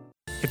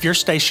 If your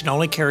station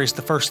only carries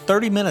the first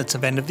 30 minutes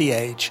of End of the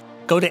Age,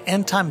 go to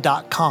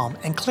endtime.com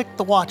and click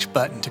the watch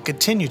button to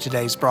continue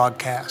today's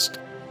broadcast.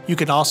 You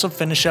can also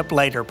finish up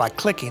later by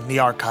clicking the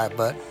archive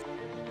button.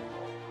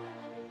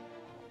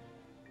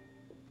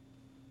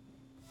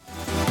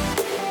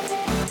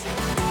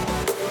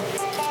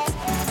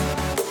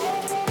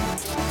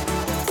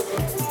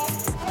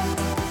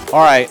 All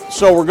right,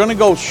 so we're going to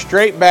go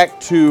straight back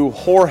to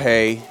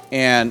Jorge,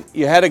 and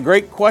you had a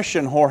great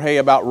question, Jorge,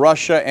 about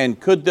Russia, and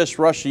could this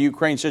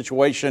Russia-Ukraine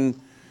situation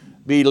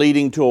be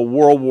leading to a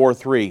World War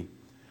III?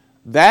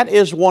 That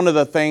is one of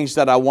the things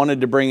that I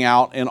wanted to bring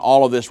out in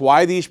all of this.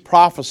 Why these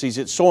prophecies,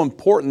 it's so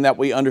important that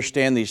we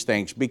understand these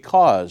things,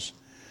 because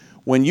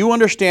when you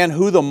understand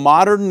who the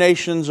modern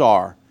nations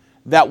are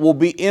that will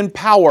be in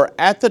power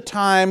at the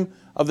time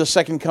of the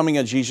second coming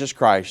of Jesus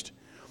Christ,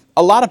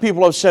 a lot of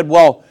people have said,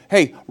 well,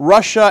 hey,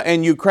 Russia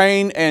and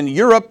Ukraine and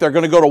Europe, they're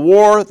going to go to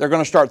war. They're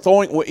going to start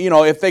throwing,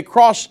 if they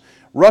cross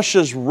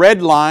Russia's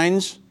red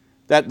lines,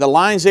 that the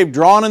lines they've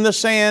drawn in the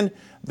sand,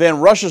 then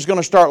Russia's going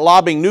to start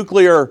lobbing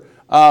nuclear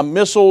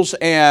missiles,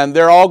 and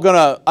they're all going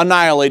to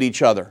annihilate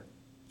each other.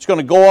 It's going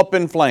to go up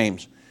in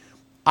flames.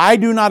 I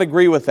do not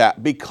agree with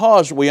that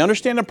because we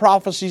understand the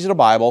prophecies of the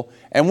Bible,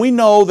 and we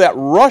know that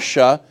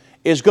Russia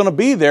is going to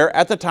be there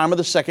at the time of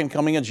the second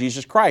coming of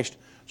Jesus Christ.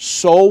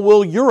 So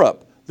will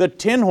Europe, the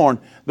tin horn.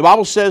 The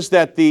Bible says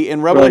that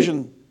in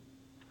Revelation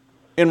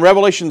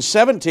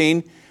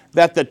 17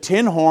 that the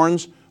tin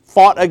horns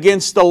fought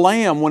against the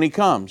Lamb when He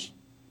comes.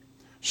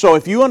 So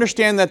if you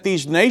understand that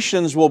these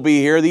nations will be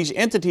here, these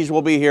entities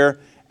will be here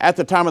at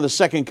the time of the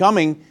second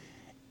coming,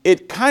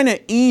 it kind of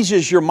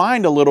eases your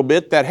mind a little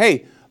bit that,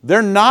 hey,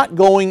 they're not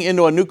going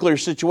into a nuclear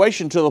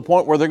situation to the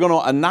point where they're going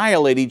to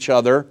annihilate each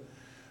other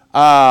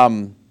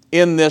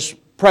in this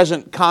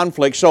present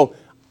conflict. So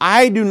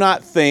I do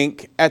not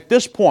think at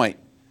this point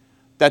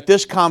that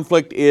this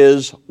conflict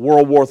is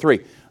World War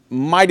III.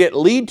 Might it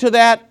lead to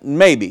that?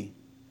 Maybe.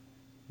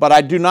 But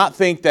I do not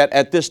think that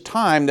at this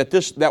time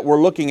that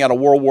we're looking at a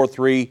World War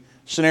III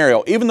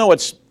scenario, even though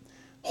it's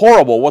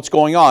horrible what's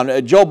going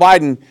on. Joe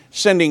Biden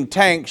sending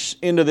tanks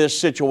into this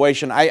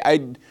situation.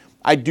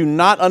 I do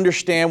not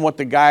understand what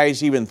the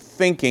guy's even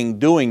thinking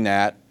doing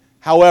that.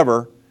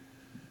 However,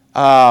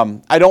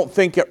 I don't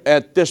think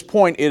at this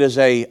point it is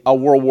a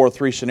World War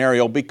III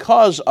scenario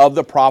because of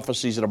the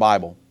prophecies of the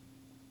Bible.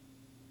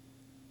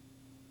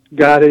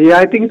 Got it. Yeah,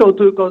 I think so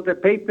too, because the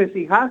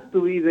papacy has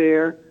to be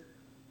there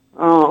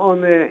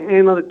on the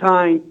end of the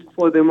time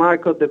for the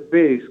mark of the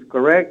beast,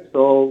 correct?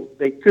 So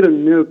they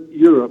couldn't nuke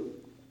Europe.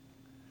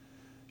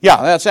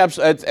 Yeah,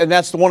 and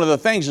that's one of the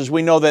things is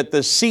we know that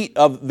the seat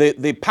of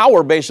the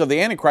power base of the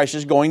Antichrist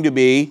is going to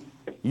be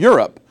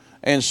Europe.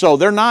 And so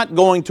they're not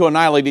going to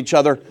annihilate each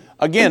other.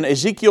 Again,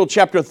 Ezekiel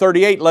chapter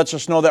 38 lets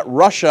us know that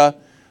Russia,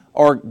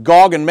 or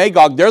Gog and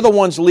Magog, they're the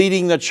ones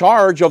leading the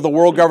charge of the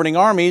world governing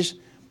armies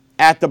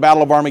at the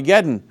Battle of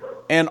Armageddon.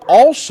 And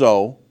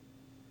also,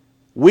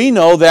 we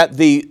know that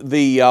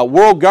the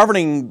world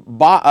governing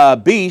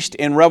beast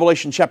in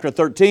Revelation chapter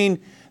 13,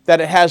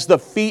 that it has the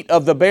feet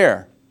of the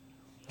bear.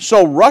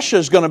 So Russia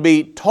is going to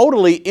be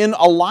totally in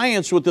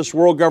alliance with this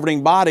world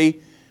governing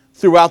body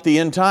throughout the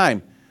end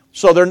time.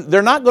 So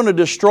they're not going to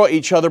destroy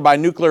each other by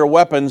nuclear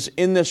weapons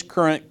in this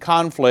current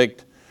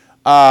conflict.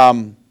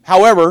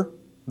 However,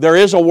 there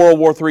is a World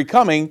War III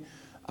coming,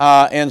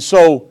 and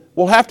so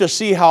we'll have to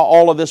see how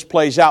all of this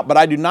plays out. But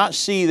I do not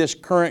see this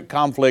current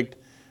conflict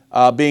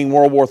being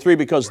World War III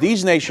because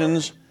these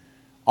nations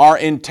are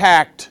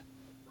intact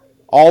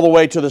all the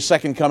way to the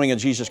second coming of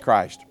Jesus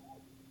Christ.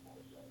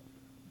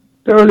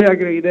 Totally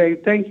agree,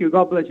 Dave. Thank you.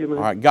 God bless you, man.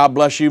 All right. God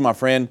bless you, my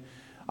friend.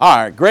 All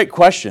right. Great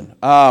question.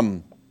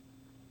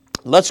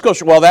 Let's go.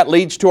 Well, that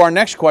leads to our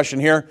next question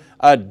here.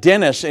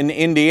 Dennis in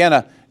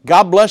Indiana.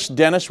 God bless,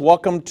 Dennis.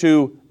 Welcome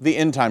to the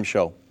End Time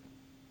Show.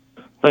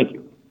 Thank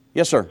you.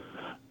 Yes, sir.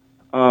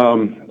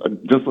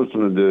 Just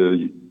listening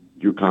to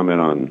your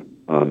comment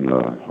on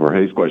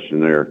Jorge's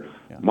question there.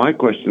 Yeah. My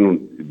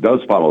question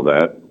does follow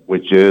that,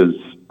 which is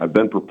I've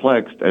been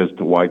perplexed as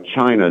to why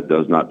China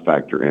does not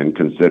factor in,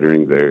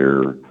 considering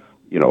their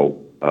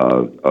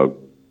a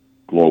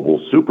global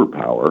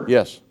superpower,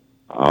 yes,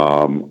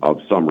 of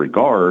some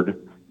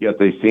regard, yet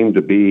they seem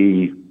to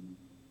be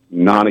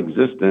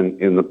non-existent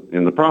in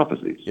the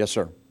prophecies. Yes,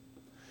 sir.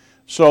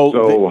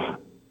 So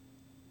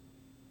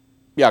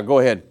yeah, go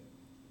ahead.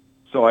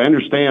 So I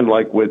understand,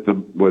 like with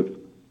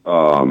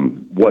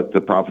what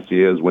the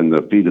prophecy is when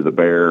the feet of the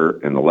bear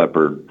and the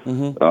leopard.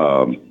 Mm-hmm.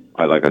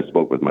 I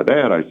spoke with my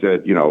dad. I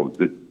said,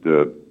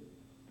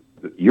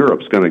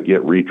 Europe's going to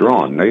get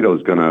redrawn.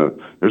 NATO's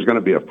there's going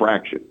to be a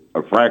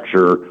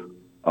fracture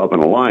of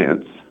an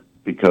alliance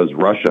because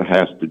Russia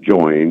has to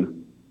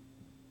join,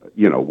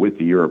 with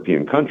the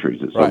European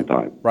countries at some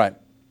time. Right.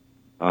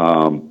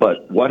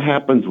 But what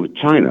happens with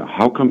China?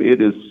 How come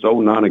it is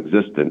so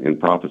non-existent in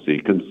prophecy,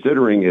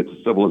 considering it's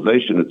a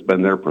civilization that's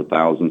been there for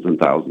thousands and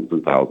thousands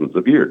and thousands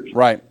of years?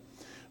 Right.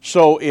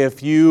 So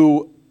if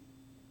you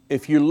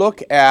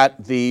look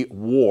at the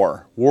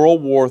war,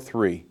 World War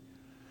III,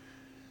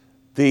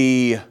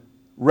 the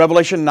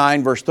Revelation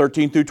 9, verse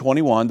 13 through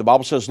 21, the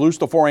Bible says, "Loose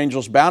the four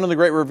angels bound in the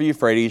great river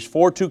Euphrates,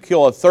 for to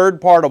kill a third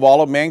part of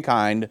all of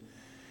mankind."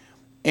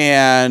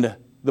 And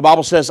the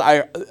Bible says,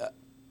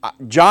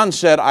 John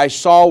said, I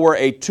saw where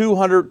a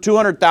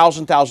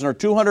 200,000 or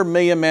 200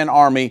 million man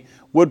army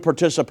would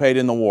participate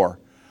in the war.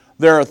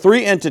 There are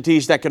three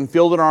entities that can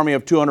field an army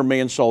of 200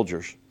 million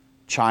soldiers: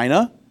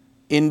 China,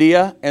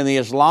 India, and the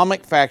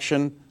Islamic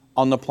faction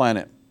on the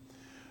planet.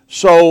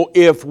 So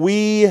if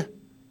we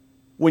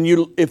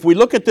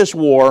look at this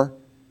war,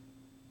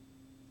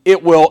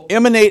 it will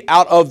emanate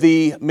out of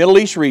the Middle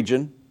East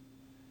region,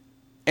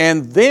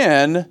 and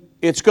then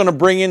it's going to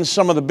bring in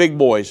some of the big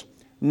boys.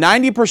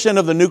 90%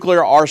 of the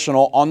nuclear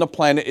arsenal on the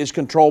planet is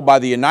controlled by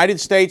the United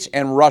States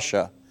and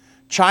Russia.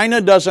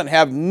 China doesn't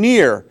have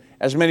near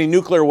as many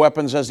nuclear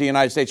weapons as the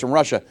United States and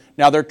Russia.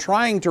 Now, they're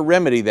trying to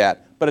remedy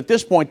that, but at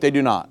this point they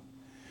do not.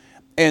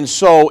 And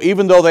so,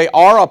 even though they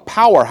are a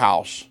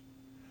powerhouse,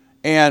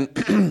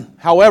 and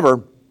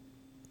however,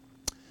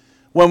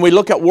 when we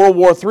look at World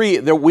War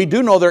III, we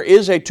do know there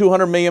is a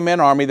 200 million man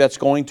army that's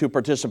going to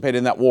participate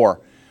in that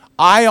war.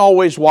 I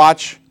always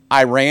watch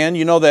Iran.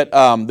 You know that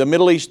the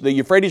Middle East, the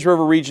Euphrates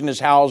River region is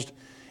housed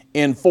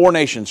in 4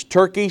 nations: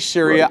 Turkey,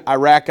 Syria, right,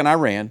 Iraq, and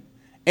Iran.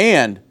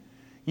 And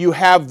you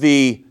have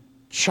the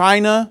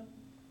China,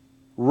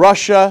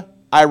 Russia,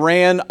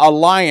 Iran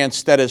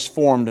alliance that is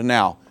formed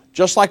now.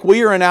 Just like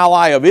we are an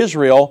ally of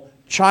Israel,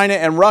 China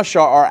and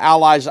Russia are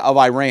allies of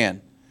Iran.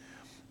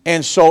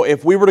 And so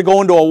if we were to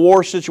go into a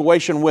war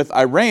situation with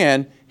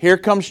Iran, here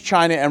comes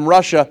China and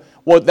Russia.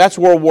 Well, that's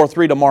World War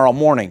III tomorrow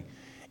morning.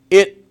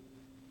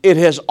 It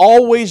has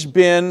always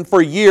been,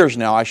 for years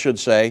now, I should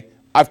say,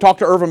 I've talked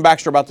to Irvin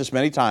Baxter about this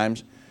many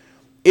times.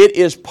 It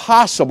is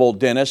possible,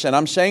 Dennis, and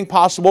I'm saying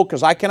possible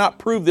because I cannot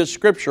prove this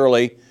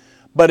scripturally,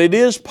 but it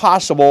is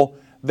possible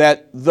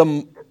that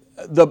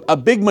a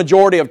big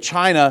majority of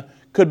China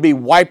could be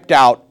wiped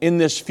out in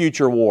this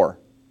future war,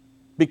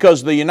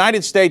 because the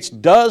United States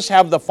does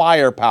have the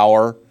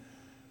firepower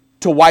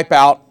to wipe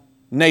out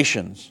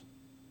nations.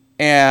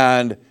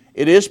 And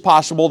it is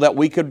possible that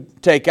we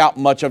could take out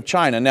much of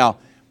China. Now,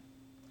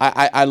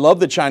 I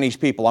love the Chinese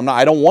people.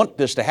 I don't want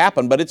this to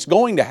happen, but it's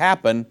going to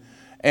happen.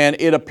 And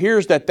it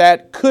appears that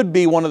that could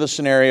be one of the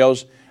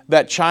scenarios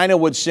that China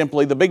would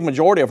simply, the big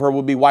majority of her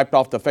would be wiped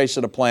off the face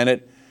of the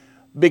planet,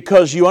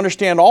 because you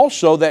understand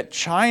also that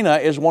China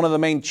is one of the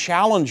main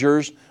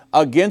challengers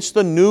against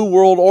the New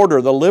World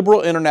Order, the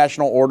liberal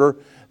international order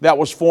that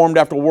was formed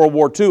after World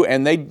War II.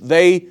 And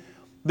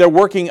they're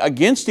working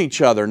against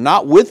each other,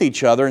 not with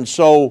each other. And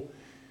so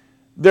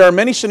there are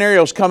many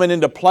scenarios coming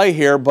into play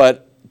here,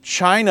 but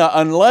China,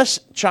 unless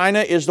China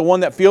is the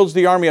one that fields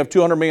the army of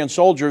 200 million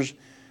soldiers,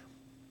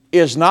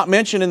 is not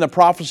mentioned in the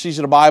prophecies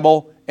of the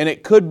Bible, and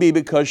it could be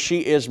because she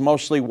is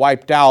mostly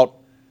wiped out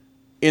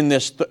in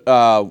this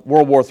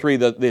World War III,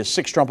 the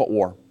Sixth Trumpet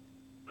War.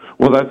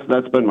 Well,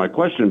 that's been my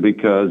question,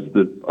 because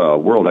the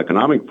World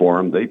Economic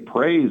Forum, they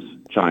praise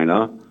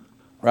China,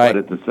 right, but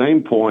at the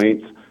same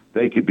point,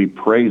 they could be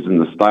praising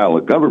the style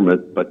of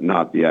government, but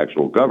not the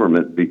actual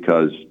government,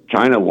 because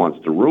China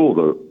wants to rule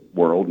the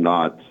world,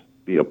 not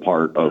be a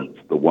part of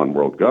the one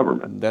world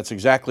government. That's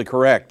exactly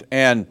correct.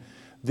 And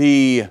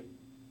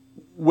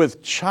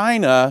with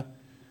China,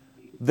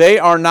 they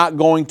are not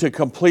going to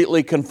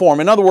completely conform.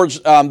 In other words,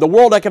 the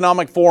World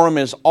Economic Forum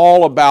is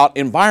all about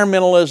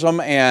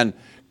environmentalism and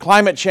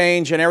climate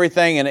change and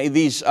everything, and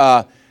these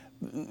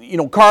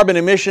carbon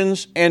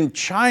emissions. And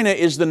China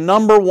is the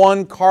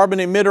 #1 carbon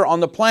emitter on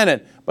the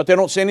planet, but they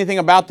don't say anything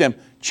about them.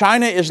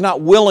 China is not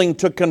willing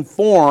to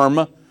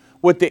conform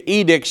with the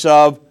edicts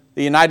of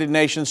the United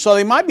Nations, so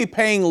they might be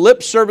paying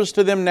lip service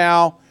to them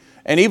now,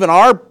 and even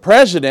our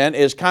president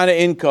is kind of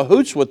in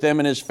cahoots with them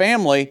and his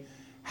family.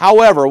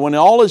 However, when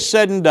all is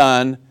said and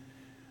done,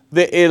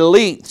 the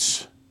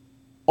elites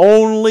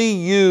only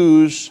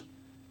use,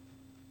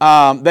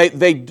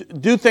 they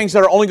do things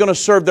that are only going to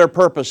serve their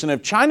purpose. And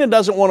if China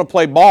doesn't want to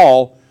play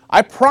ball,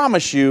 I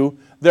promise you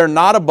they're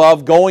not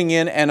above going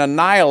in and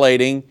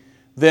annihilating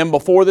them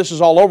before this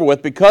is all over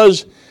with,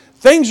 because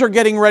things are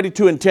getting ready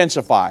to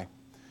intensify.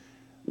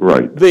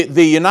 Right.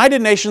 The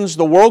United Nations,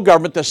 the world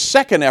government, the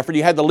second effort,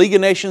 you had the League of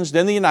Nations,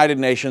 then the United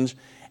Nations,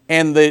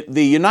 and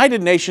the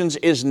United Nations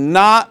is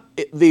not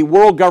the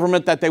world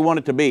government that they want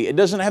it to be. It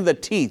doesn't have the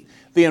teeth,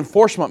 the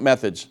enforcement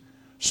methods.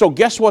 So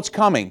guess what's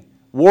coming?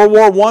 World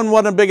War I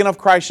wasn't a big enough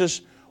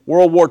crisis.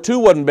 World War II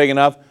wasn't big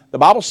enough. The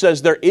Bible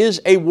says there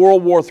is a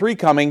World War III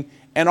coming,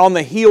 and on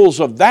the heels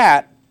of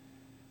that,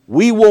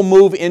 we will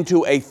move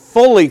into a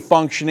fully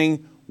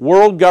functioning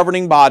world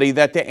governing body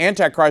that the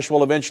Antichrist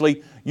will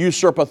eventually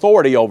usurp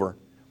authority over.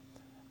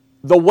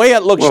 The way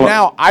it looks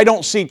now, I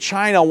don't see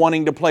China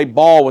wanting to play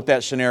ball with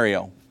that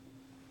scenario.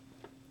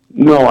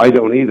 No, I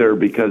don't either,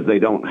 because they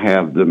don't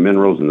have the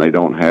minerals and they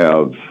don't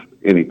have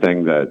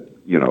anything that,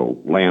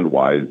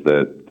 land-wise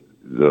that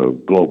the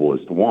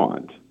globalists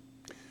want.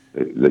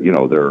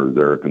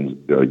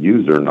 They're a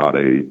user, not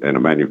and a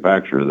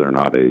manufacturer. They're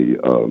not they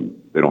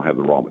don't have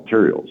the raw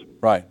materials.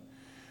 Right.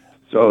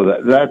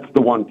 So that's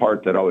the one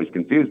part that always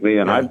confused me,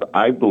 and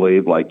I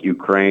believe, like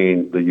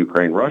the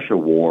Ukraine-Russia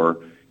war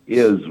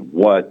is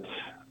what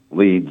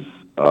leads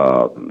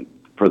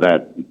for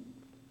that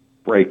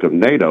break of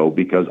NATO,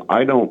 because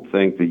I don't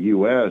think the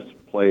U.S.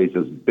 plays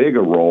as big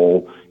a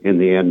role in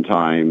the end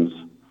times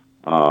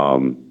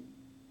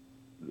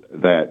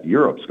that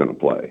Europe's going to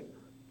play.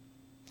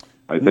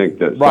 I think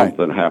that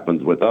something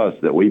happens with us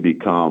that we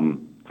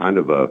become kind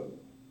of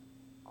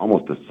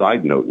almost a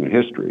side note in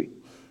history.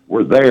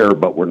 We're there,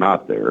 but we're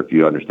not there, if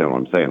you understand what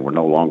I'm saying. We're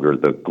no longer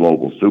the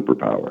global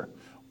superpower.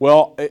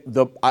 Well,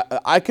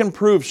 I can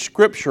prove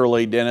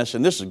scripturally, Dennis,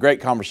 and this is a great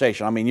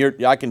conversation. I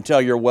mean, I can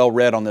tell you're well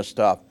read on this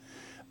stuff.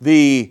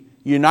 The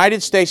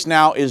United States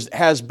now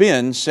has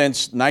been,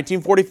 since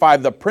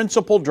 1945, the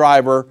principal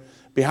driver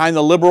behind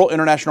the liberal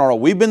international order.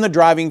 We've been the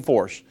driving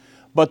force.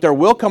 But there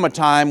will come a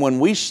time when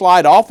we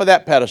slide off of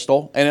that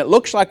pedestal, and it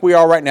looks like we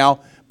are right now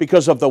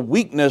because of the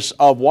weakness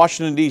of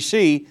Washington,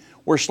 D.C.,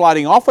 we're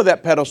sliding off of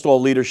that pedestal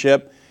of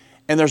leadership,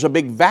 and there's a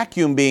big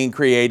vacuum being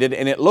created,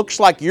 and it looks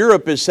like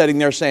Europe is sitting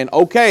there saying,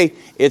 okay,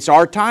 it's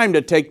our time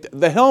to take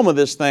the helm of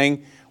this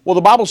thing. Well,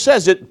 the Bible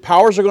says that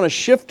powers are going to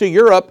shift to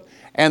Europe,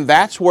 And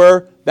that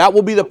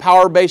will be the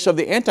power base of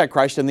the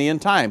Antichrist in the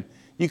end time.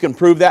 You can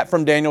prove that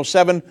from Daniel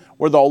 7,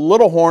 where the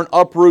little horn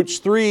uproots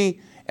 3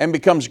 and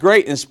becomes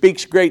great and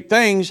speaks great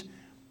things.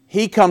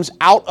 He comes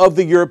out of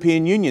the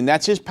European Union.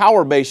 That's his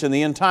power base in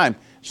the end time.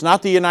 It's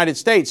not the United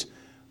States.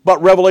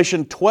 But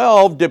Revelation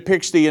 12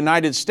 depicts the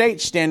United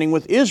States standing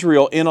with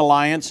Israel in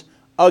alliance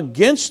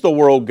against the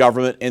world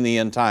government in the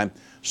end time.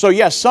 So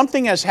yes,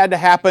 something has had to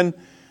happen,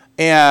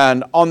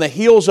 and on the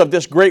heels of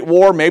this great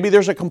war, maybe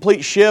there's a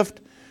complete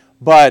shift,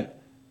 but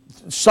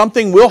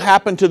something will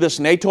happen to this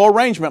NATO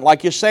arrangement,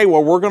 like you say,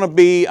 where we're going to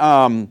be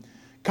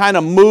kind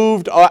of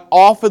moved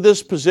off of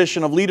this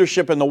position of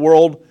leadership in the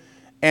world,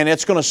 and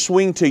it's going to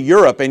swing to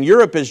Europe. And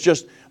Europe is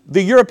just,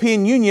 the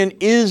European Union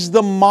is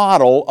the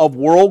model of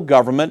world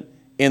government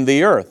in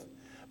the earth.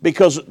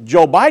 Because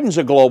Joe Biden's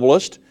a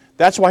globalist,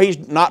 that's why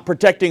he's not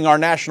protecting our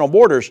national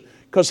borders,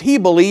 because he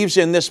believes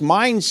in this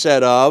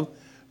mindset of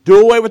do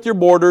away with your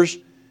borders,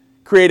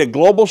 create a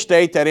global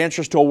state that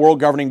answers to a world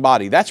governing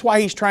body. That's why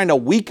he's trying to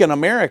weaken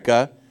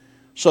America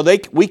so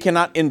we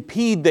cannot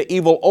impede the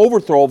evil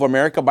overthrow of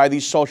America by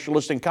these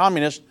socialists and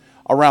communists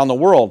around the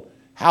world.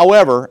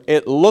 However,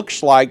 it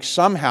looks like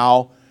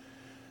somehow,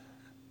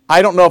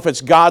 I don't know if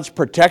it's God's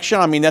protection.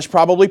 I mean, that's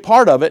probably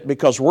part of it,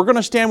 because we're going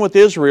to stand with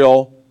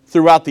Israel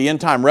throughout the end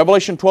time.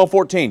 Revelation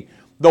 12:14,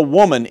 the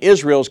woman,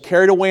 Israel, is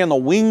carried away on the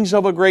wings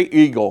of a great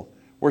eagle,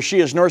 where she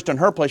is nursed in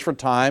her place for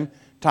times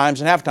and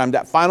half time,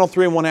 that final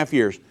 3.5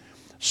 years.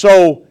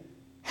 So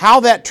how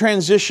that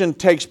transition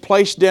takes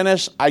place,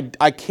 Dennis,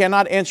 I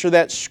cannot answer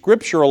that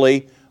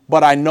scripturally,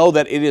 but I know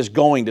that it is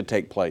going to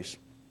take place.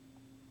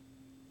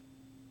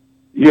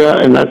 Yeah,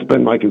 and that's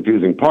been my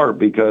confusing part,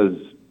 because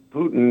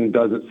Putin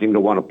doesn't seem to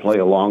want to play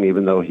along,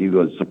 even though he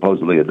was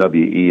supposedly a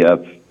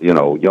WEF,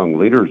 young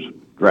leaders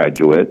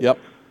graduate. Yep.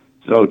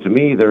 So to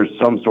me, there's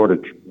some sort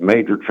of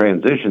major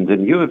transitions,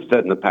 and you have said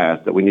in the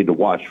past that we need to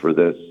watch for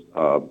this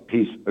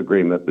peace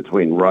agreement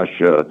between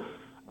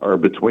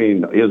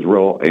between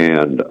Israel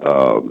and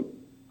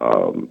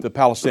the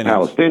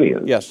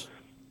Palestinians. Yes.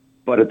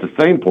 But at the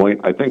same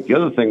point, I think the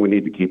other thing we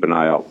need to keep an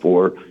eye out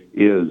for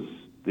is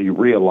the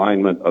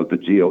realignment of the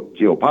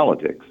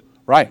geopolitics.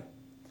 Right.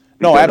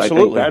 No, Because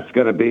absolutely.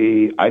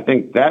 I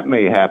think that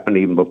may happen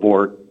even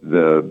before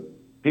the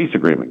peace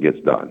agreement gets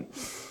done.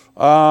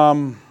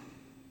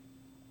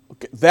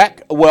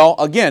 That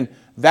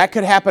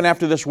could happen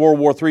after this World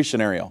War III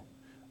scenario.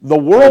 The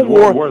World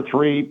War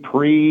III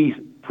pre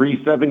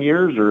 7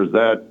 years, or is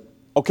that?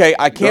 Okay,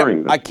 I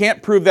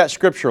can't prove that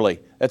scripturally.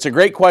 That's a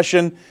great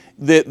question.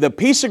 The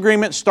peace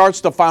agreement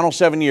starts the final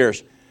 7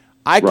 years.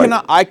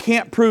 I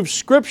can't prove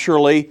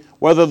scripturally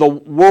whether the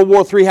World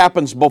War III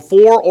happens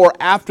before or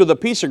after the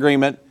peace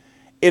agreement.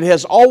 It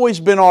has always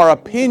been our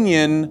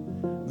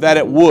opinion that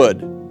it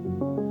would.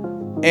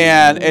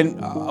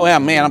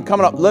 I'm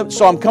coming up.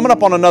 So I'm coming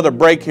up on another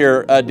break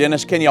here,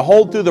 Dennis. Can you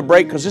hold through the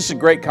break, because this is a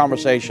great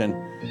conversation?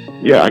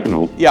 Yeah, I can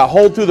hold. Yeah,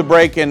 hold through the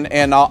break,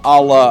 and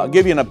I'll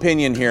give you an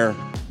opinion here.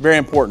 Very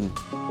important.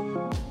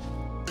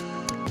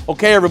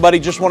 Okay, everybody,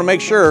 just want to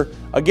make sure.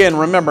 Again,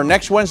 remember,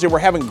 next Wednesday we're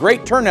having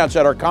great turnouts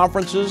at our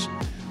conferences.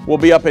 We'll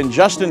be up in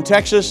Justin,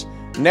 Texas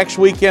next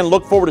weekend.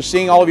 Look forward to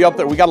seeing all of you up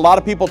there. We got a lot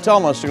of people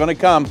telling us they're going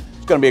to come.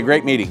 It's going to be a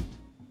great meeting.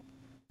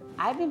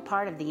 I've been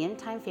part of the End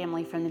Time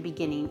family from the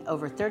beginning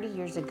over 30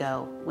 years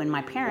ago when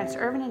my parents,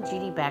 Irvin and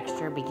Judy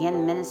Baxter,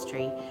 began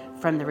ministry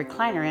from the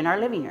recliner in our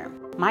living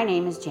room. My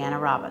name is Jana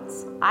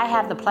Robbins. I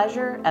have the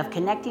pleasure of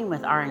connecting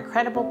with our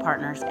incredible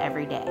partners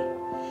every day.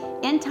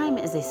 End Time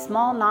is a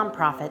small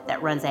nonprofit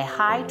that runs a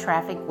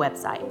high-traffic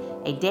website,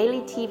 a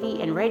daily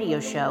TV and radio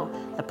show,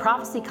 the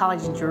Prophecy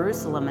College in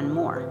Jerusalem, and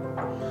more.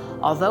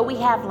 Although we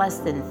have less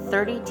than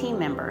 30 team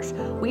members,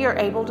 we are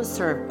able to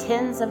serve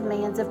tens of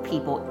millions of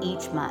people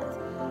each month.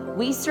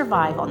 We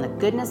survive on the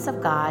goodness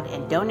of God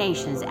and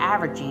donations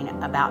averaging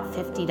about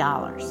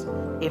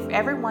 $50. If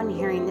everyone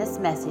hearing this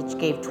message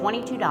gave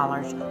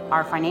 $22,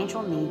 our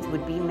financial needs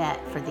would be met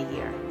for the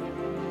year.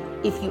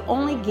 If you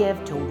only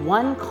give to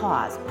one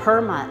cause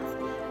per month,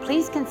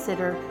 please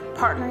consider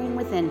partnering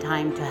with End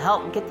Time to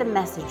help get the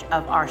message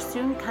of our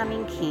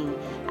soon-coming King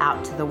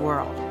out to the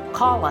world.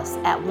 Call us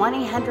at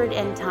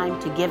 1-800-END-TIME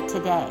to give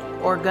today,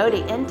 or go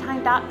to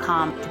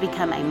endtime.com to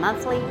become a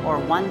monthly or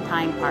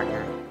one-time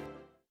partner.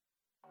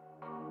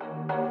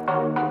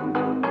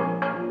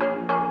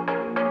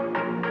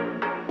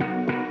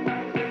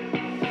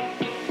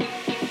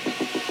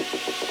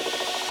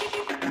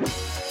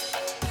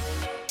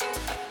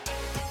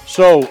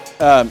 So,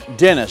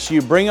 Dennis,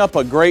 you bring up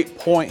a great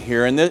point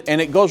here, and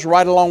it goes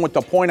right along with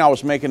the point I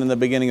was making in the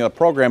beginning of the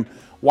program,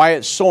 why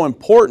it's so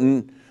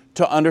important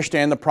to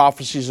understand the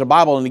prophecies of the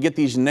Bible and to get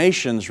these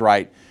nations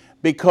right.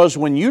 Because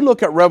when you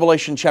look at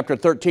Revelation chapter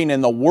 13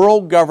 and the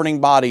world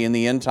governing body in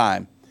the end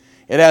time,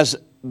 it has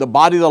the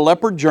body of the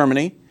leopard,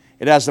 Germany.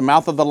 It has the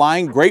mouth of the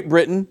lion, Great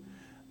Britain,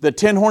 the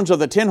 10 horns of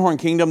the 10-horn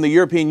kingdom, the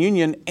European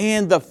Union,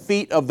 and the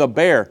feet of the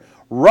bear.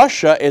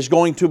 Russia is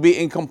going to be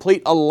in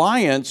complete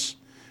alliance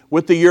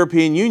with the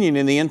European Union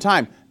in the end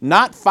time,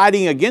 not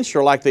fighting against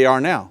her like they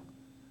are now.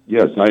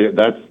 Yes,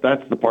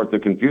 that's the part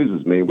that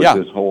confuses me with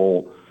this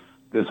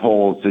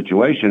whole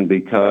situation,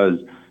 because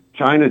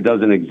China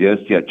doesn't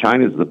exist yet.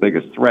 China is the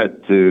biggest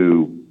threat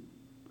to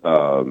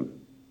us,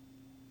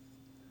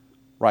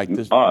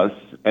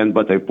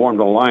 but they formed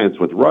an alliance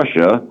with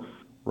Russia.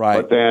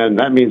 Right. But then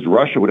that means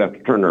Russia would have to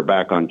turn their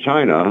back on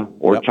China,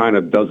 or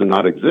China does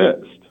not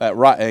exist.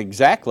 Right,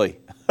 exactly.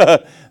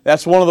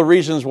 That's one of the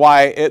reasons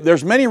why,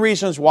 there's many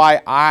reasons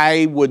why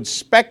I would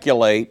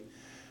speculate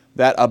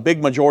that a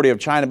big majority of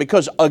China,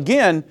 because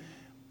again,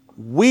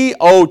 we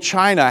owe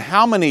China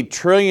how many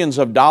trillions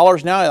of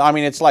dollars now? I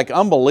mean, it's like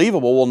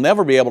unbelievable. We'll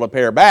never be able to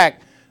pay her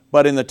back.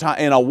 But in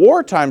a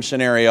wartime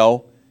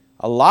scenario,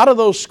 a lot of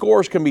those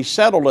scores can be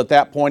settled at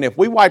that point. If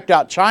we wiped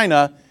out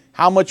China,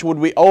 how much would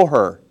we owe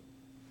her?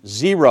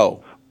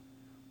 Zero.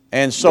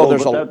 And so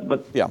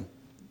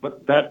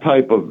But that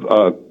type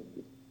of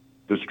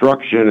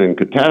destruction and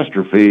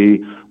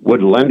catastrophe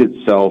would lend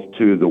itself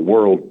to the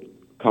world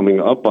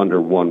coming up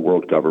under one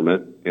world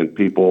government and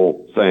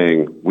people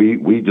saying,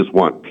 we just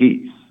want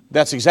peace.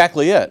 That's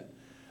exactly it.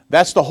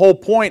 That's the whole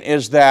point,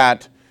 is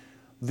that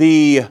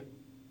the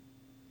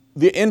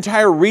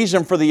entire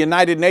reason for the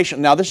United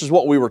Nations, now this is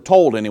what we were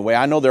told anyway,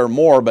 I know there are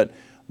more, but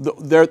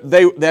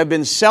they've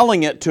been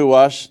selling it to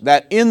us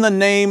that in the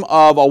name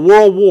of a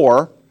world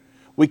war,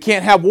 we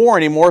can't have war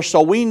anymore,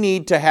 so we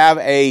need to have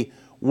a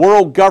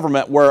world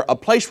government, a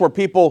place where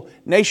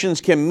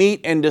nations can meet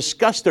and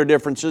discuss their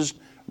differences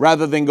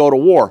rather than go to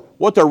war.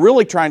 What they're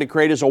really trying to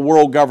create is a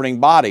world governing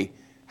body.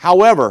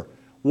 However,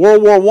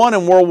 World War I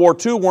and World War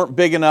II weren't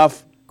big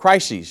enough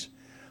crises.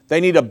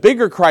 They need a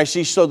bigger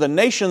crisis so the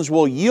nations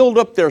will yield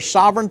up their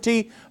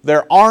sovereignty,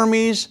 their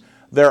armies,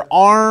 their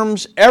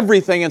arms,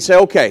 everything, and say,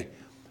 okay,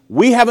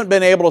 we haven't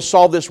been able to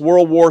solve this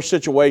world war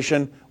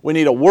situation. We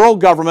need a world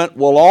government.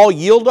 We'll all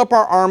yield up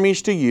our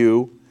armies to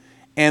you,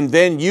 and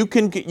then you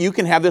can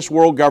have this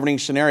world governing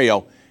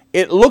scenario.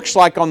 It looks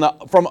like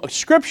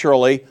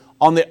scripturally,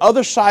 on the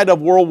other side of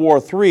World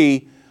War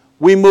III,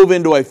 we move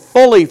into a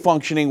fully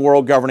functioning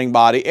world governing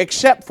body,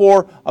 except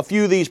for a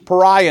few of these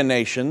pariah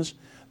nations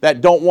that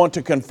don't want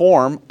to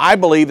conform. I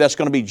believe that's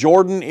going to be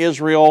Jordan,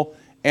 Israel,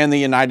 and the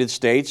United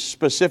States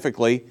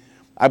specifically.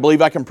 I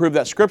believe I can prove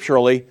that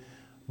scripturally.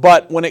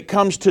 But when it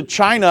comes to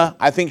China,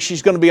 I think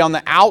she's going to be on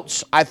the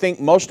outs. I think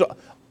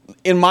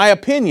in my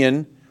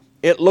opinion,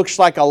 it looks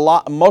like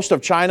most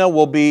of China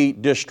will be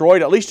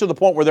destroyed, at least to the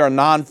point where they're a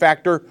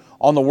non-factor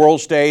on the world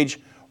stage.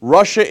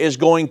 Russia is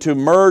going to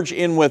merge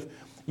in with,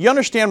 you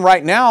understand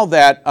right now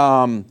that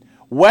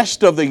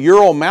west of the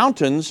Ural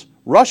Mountains,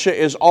 Russia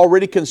is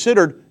already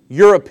considered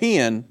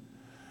European,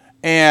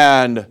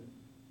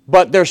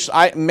 but there's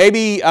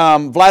maybe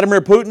Vladimir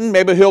Putin,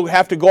 maybe he'll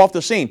have to go off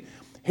the scene.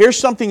 Here's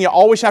something you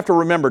always have to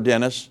remember,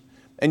 Dennis,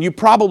 and you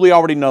probably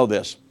already know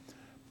this.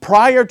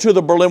 Prior to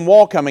the Berlin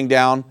Wall coming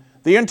down,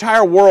 the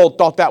entire world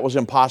thought that was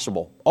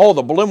impossible. Oh,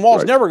 the Berlin Wall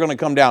is never going to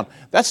come down.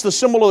 That's the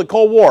symbol of the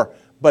Cold War.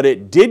 But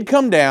it did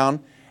come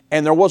down,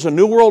 and there was a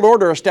new world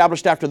order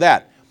established after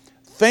that.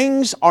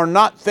 Things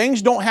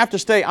don't have to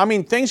stay. I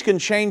mean, things can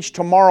change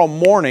tomorrow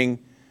morning,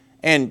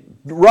 and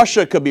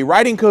Russia could be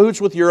right in cahoots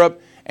with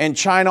Europe and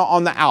China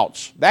on the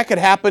outs. That could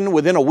happen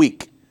within a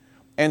week.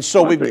 And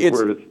so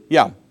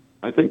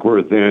I think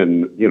we're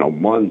within,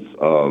 months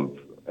of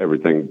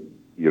everything,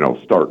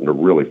 starting to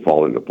really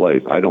fall into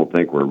place. I don't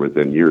think we're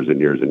within years and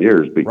years and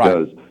years,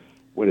 because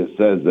when it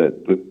says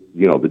that,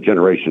 the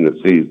generation that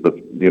sees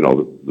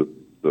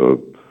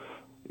the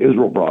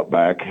Israel brought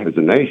back as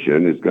a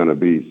nation is going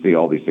to see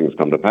all these things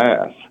come to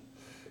pass.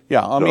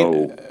 Yeah, I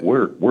mean,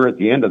 we're at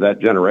the end of that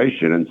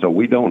generation, and so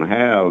we don't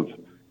have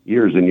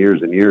years and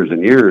years and years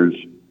and years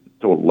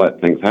to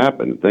let things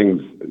happen.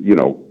 Things,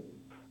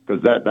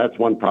 because that's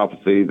one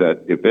prophecy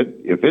that if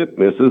it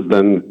misses,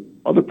 then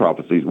other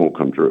prophecies won't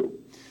come true.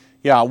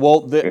 Yeah,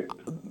 well,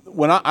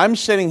 when I'm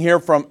sitting here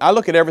I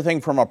look at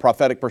everything from a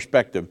prophetic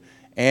perspective,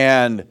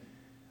 and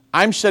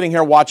I'm sitting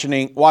here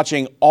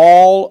watching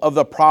all of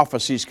the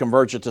prophecies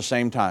converge at the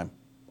same time,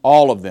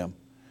 all of them.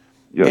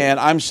 Yes. And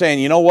I'm saying,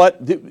 you know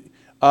what?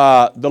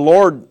 The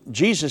Lord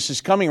Jesus is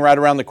coming right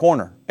around the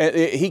corner.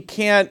 It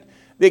can't,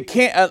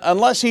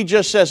 unless He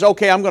just says,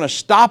 okay, I'm going to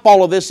stop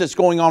all of this that's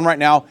going on right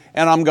now,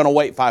 and I'm going to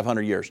wait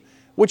 500 years,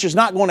 which is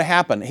not going to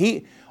happen.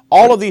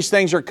 All of these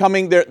things are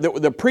coming.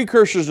 The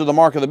precursors of the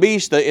mark of the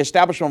beast, the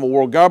establishment of a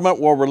world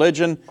government, world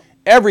religion,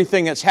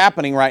 everything that's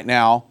happening right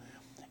now,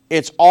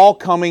 it's all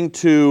coming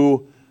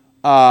to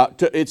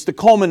it's the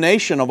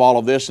culmination of all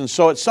of this. And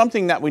so it's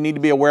something that we need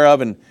to be aware of.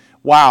 And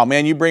wow,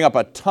 man, you bring up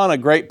a ton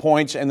of great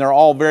points, and they're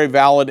all very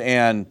valid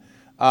and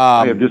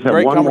I just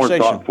have one more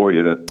thought for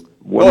you.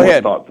 Go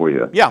ahead.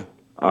 Yeah.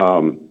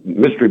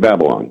 Mystery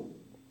Babylon.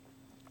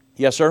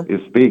 Yes, sir.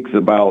 It speaks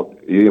about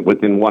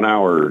within 1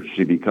 hour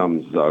she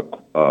becomes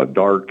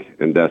dark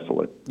and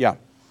desolate. Yeah.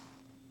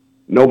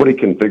 Nobody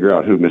can figure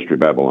out who Mystery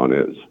Babylon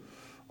is.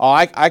 Oh,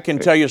 I can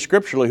tell you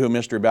scripturally who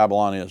Mystery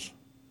Babylon is.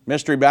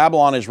 Mystery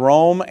Babylon is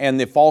Rome and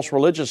the false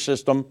religious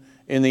system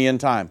in the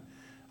end time.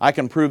 I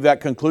can prove that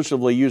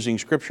conclusively using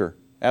Scripture.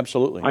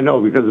 Absolutely. I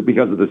know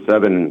because of the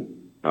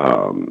seven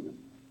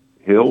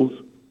hills.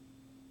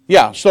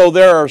 Yeah, so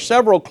there are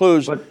several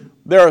clues.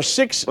 There are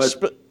six.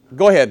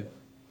 Go ahead.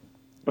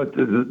 But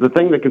the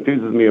thing that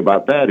confuses me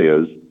about that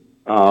is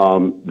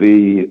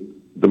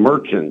the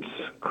merchants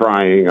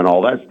crying and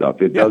all that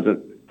stuff. It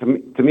doesn't.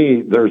 To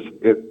me,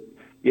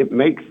 it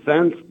makes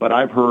sense. But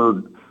I've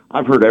heard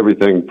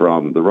everything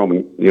from the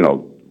Roman,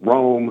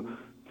 Rome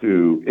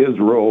to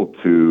Israel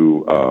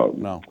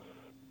to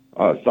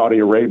Saudi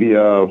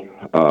Arabia.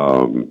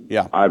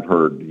 I've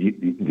heard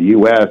the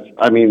U.S.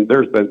 I mean,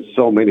 there's been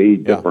so many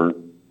different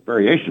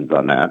variations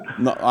on that.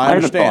 No, I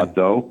understand. had a thought,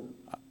 though,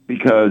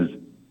 because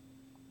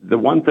the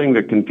one thing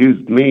that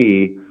confused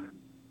me,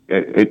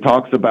 it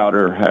talks about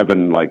her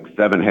having like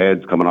 7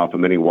 heads coming off of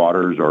many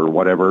waters or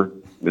whatever,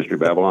 Mystery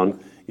Babylon.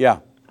 Yeah.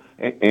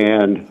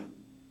 And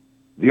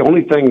the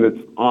only thing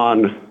that's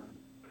on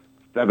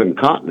 7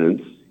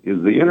 continents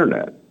is the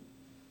internet.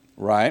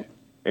 Right.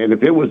 And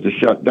if it was to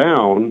shut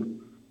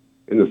down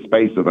in the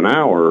space of an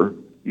hour,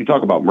 you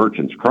talk about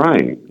merchants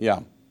crying.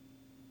 Yeah.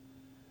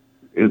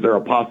 Is there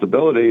a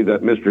possibility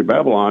that Mystery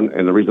Babylon,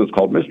 and the reason it's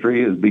called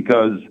mystery is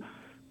because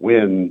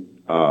when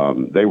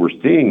they were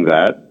seeing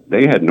that,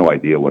 they had no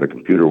idea what a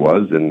computer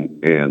was and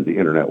the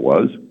internet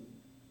was.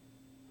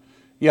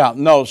 Yeah,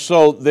 no,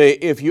 so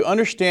if you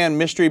understand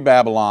Mystery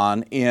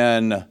Babylon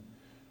it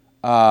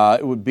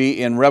would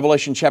be in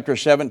Revelation chapter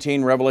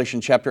 17,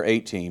 Revelation chapter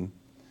 18.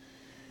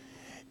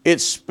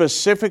 It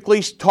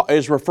specifically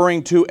is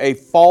referring to a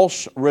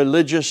false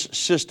religious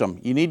system.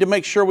 You need to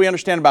make sure we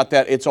understand about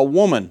that. It's a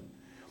woman.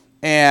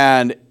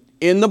 And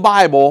in the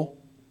Bible,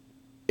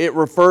 it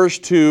refers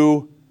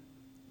to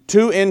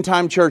 2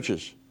 end-time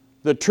churches.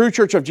 The true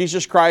church of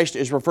Jesus Christ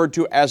is referred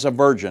to as a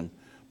virgin.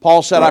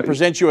 Paul said, I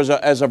present you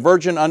as a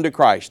virgin unto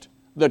Christ.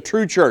 The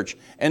true church,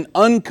 an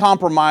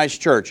uncompromised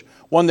church,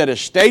 one that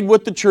has stayed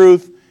with the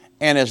truth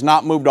and has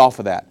not moved off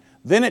of that.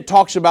 Then it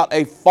talks about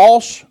a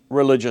false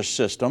religious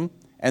system,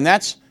 and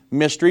that's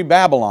Mystery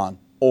Babylon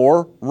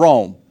or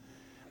Rome.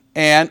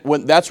 And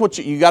that's what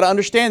you got to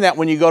understand that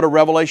when you go to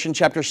Revelation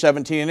chapter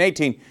 17 and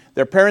 18.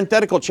 They're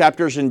parenthetical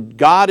chapters, and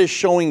God is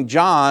showing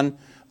John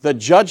the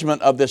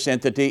judgment of this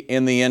entity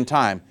in the end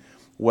time.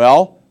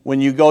 Well,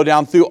 when you go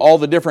down through all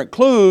the different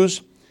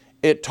clues,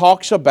 it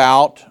talks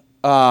about,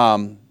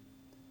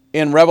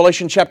 in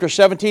Revelation chapter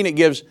 17, it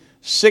gives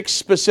 6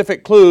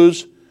 specific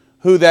clues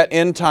who that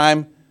end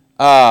time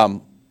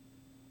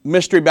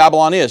Mystery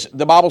Babylon is.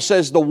 The Bible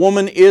says the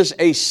woman is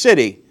a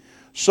city.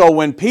 So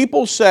when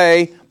people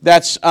say,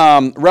 that's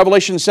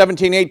Revelation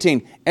 17,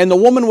 18, and the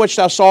woman which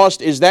thou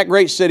sawest is that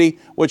great city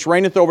which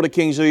reigneth over the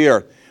kings of the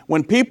earth.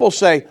 When people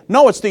say,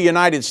 no, it's the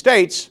United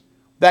States,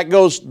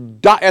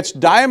 that's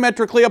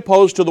diametrically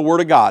opposed to the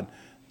Word of God.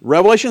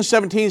 Revelation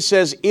 17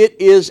 says it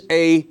is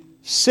a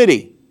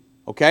city.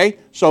 Okay?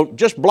 So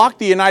just block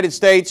the United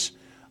States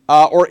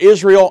or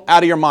Israel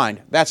out of your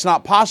mind. That's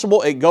not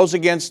possible. It goes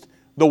against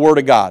the Word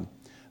of God.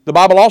 The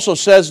Bible also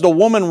says the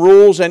woman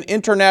rules an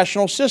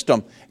international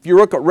system. If you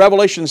look at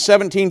Revelation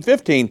 17,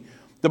 15,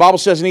 the Bible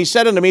says, and he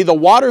said unto me, the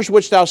waters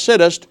which thou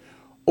sittest,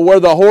 where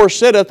the whore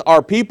sitteth,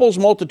 are peoples,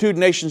 multitude,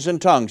 nations,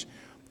 and tongues.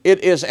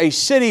 It is a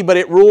city, but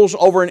it rules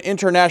over an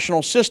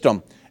international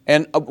system.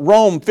 And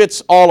Rome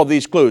fits all of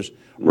these clues.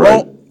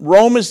 Right.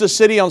 Rome is the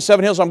city on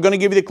 7 hills. I'm going to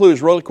give you the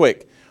clues really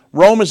quick.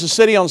 Rome is the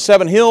city on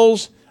 7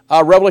 hills.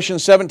 Revelation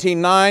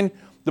 17, 9.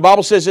 The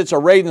Bible says it's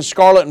arrayed in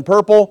scarlet and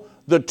purple.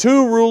 The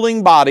 2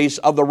 ruling bodies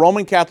of the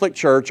Roman Catholic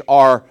Church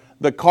are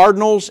the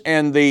cardinals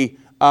and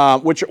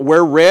which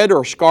wear red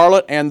or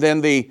scarlet, and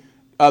then the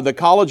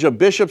College of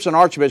Bishops and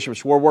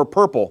Archbishops wear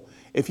purple.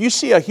 If you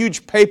see a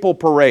huge papal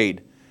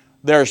parade,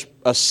 there's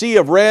a sea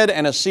of red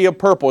and a sea of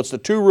purple. It's the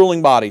 2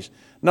 ruling bodies.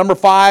 Number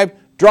 5,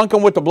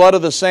 drunken with the blood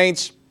of the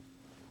saints.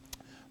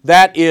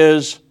 That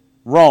is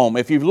Rome.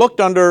 If you've looked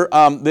under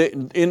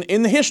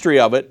in the history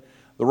of it,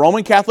 the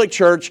Roman Catholic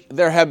Church,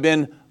 there have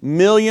been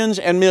millions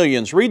and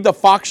millions. Read the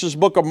Fox's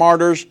Book of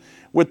Martyrs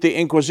with the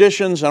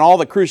Inquisitions and all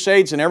the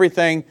Crusades and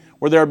everything,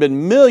 where there have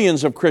been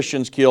millions of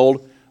Christians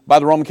killed by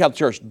the Roman Catholic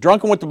Church.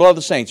 Drunken with the blood of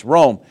the saints,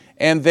 Rome.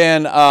 And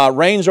then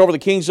reigns over the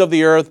kings of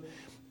the earth.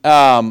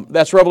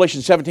 That's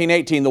Revelation 17,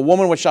 18. The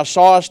woman which thou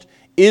sawest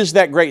is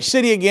that great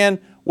city again,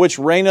 which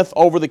reigneth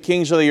over the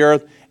kings of the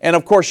earth. And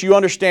of course, you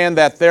understand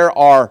that there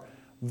are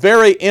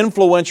very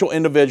influential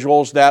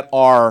individuals that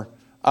are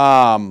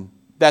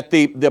that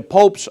the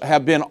popes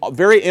have been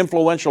very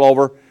influential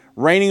over,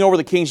 reigning over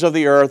the kings of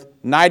the earth,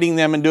 knighting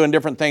them and doing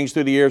different things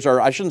through the years,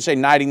 or I shouldn't say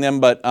knighting them,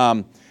 but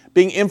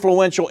being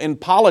influential in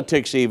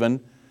politics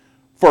even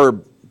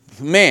for,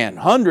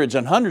 hundreds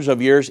and hundreds of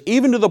years,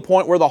 even to the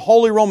point where the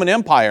Holy Roman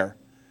Empire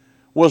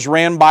was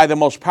ran by the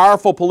most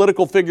powerful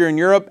political figure in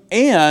Europe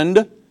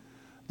and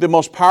the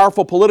most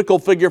powerful political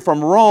figure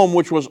from Rome,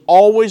 which was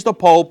always the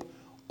Pope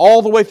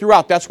all the way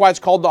throughout. That's why it's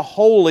called the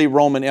Holy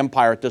Roman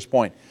Empire at this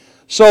point.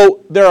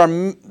 So there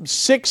are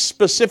 6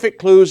 specific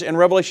clues in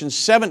Revelation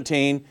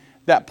 17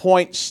 that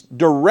points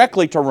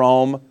directly to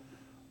Rome,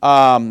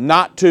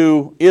 not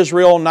to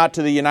Israel, not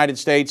to the United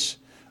States.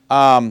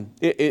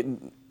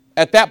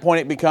 At that point,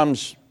 it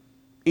becomes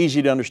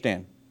easy to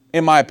understand,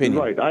 in my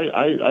opinion. Right.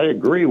 I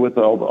agree with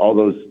all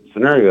those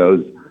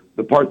scenarios.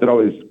 the part that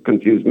always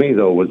confused me,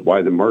 though, was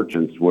why the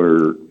merchants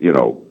were,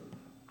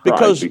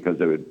 because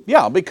they would.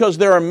 Yeah, because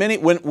there are many.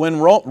 When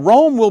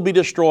Rome will be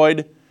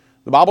destroyed,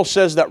 the Bible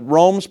says that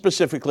Rome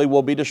specifically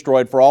will be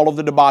destroyed for all of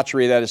the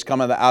debauchery that has come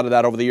out of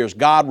that over the years.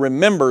 God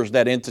remembers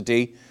that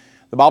entity.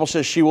 The Bible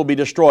says she will be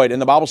destroyed,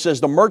 and the Bible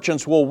says the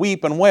merchants will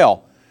weep and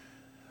wail.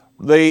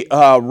 The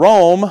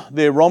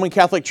Roman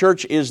Catholic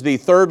Church is the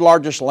third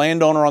largest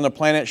landowner on the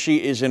planet.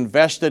 She is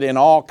invested in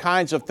all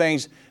kinds of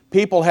things.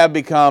 People have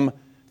become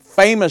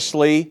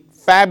famously,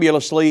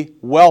 fabulously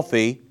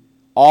wealthy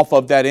off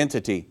of that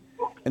entity.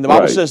 And the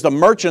Bible says the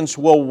merchants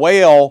will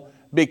wail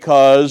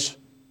because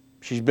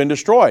she's been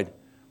destroyed.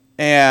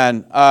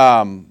 And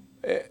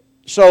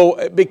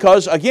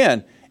because,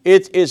 again,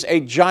 it is a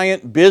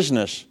giant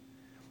business,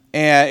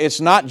 and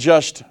it's not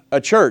just a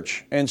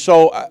church. And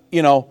so,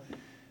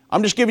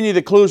 I'm just giving you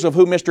the clues of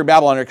who Mystery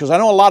Babylon is, because I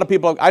know a lot of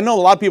people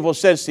have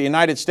said it's the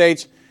United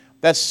States.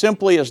 That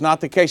simply is not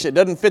the case. It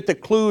doesn't fit the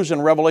clues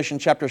in Revelation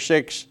chapter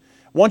 6.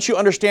 Once you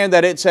understand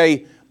that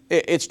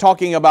it's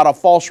talking about a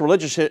false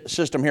religious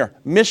system here,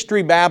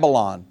 Mystery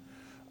Babylon.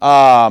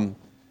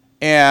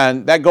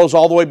 And that goes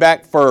all the way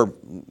back all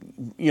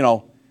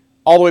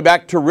the way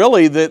back to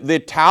really the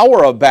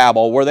Tower of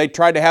Babel, where they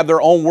tried to have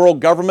their own world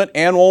government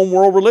and own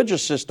world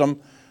religious system.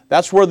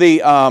 That's where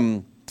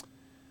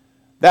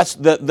that's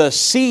the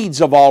seeds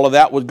of all of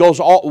that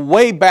goes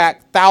way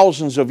back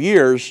thousands of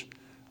years,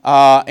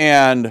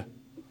 into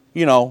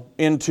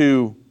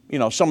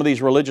some of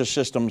these religious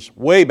systems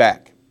way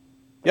back.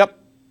 Yep.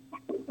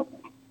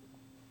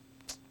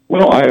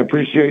 Well, I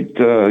appreciate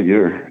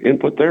your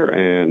input there,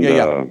 and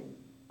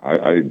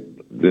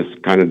this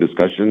kind of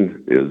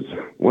discussion is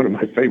one of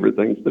my favorite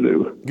things to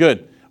do.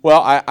 Good.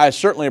 Well, I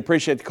certainly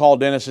appreciate the call,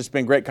 Dennis. It's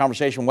been a great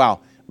conversation.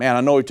 Wow. Man,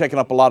 I know we've taken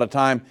up a lot of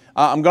time.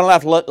 I'm going to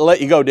have to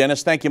let you go,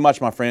 Dennis. Thank you much,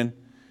 my friend.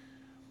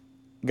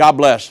 God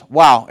bless.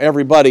 Wow,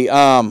 everybody.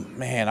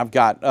 I've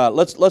got,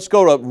 let's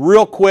go to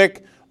real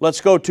quick.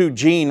 Let's go to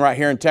Gene right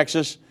here in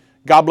Texas.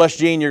 God bless,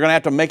 Gene. You're going to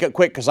have to make it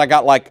quick because I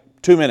got like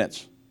 2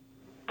 minutes.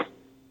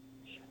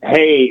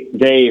 Hey,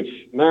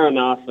 Dave,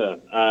 Maranatha.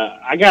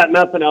 I got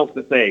nothing else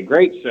to say.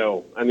 Great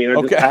show. I mean,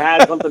 I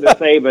had something to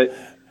say, but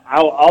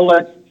I'll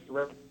let.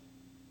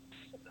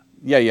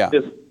 Yeah.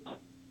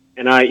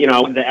 And I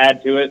wanted to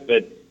add to it,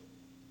 but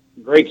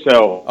great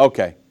show.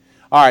 Okay.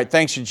 All right.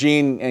 Thanks,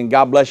 Eugene, and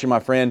God bless you, my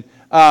friend.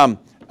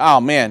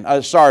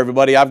 Sorry,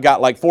 everybody. I've got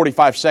like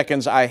 45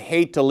 seconds. I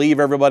hate to leave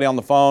everybody on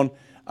the phone.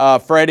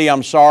 Freddie,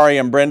 I'm sorry,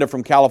 and Brenda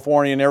from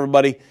California and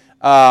everybody.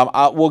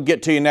 We'll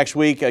get to you next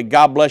week.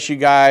 God bless you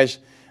guys.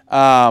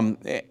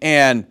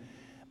 I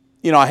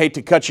hate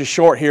to cut you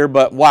short here,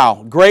 but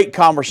wow, great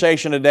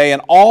conversation today.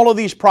 And all of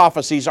these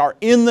prophecies are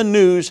in the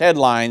news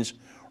headlines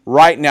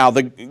right now.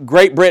 The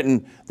Great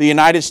Britain, the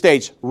United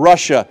States,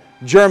 Russia,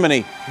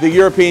 Germany, the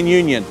European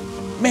Union.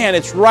 Man,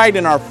 it's right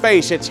in our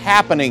face. It's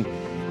happening.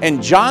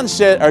 And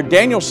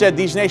Daniel said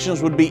these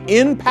nations would be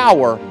in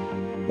power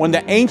when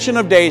the Ancient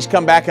of Days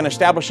come back and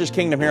establish His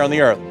kingdom here on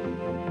the earth.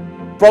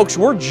 Folks,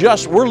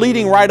 we're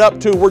leading right up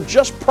to, we're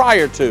just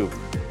prior to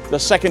the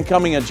second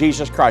coming of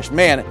Jesus Christ.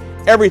 Man,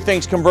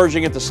 everything's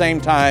converging at the same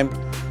time.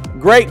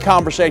 Great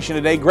conversation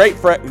today. Great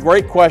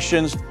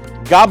questions.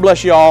 God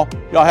bless you all.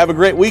 Y'all have a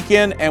great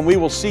weekend, and we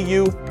will see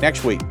you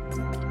next week.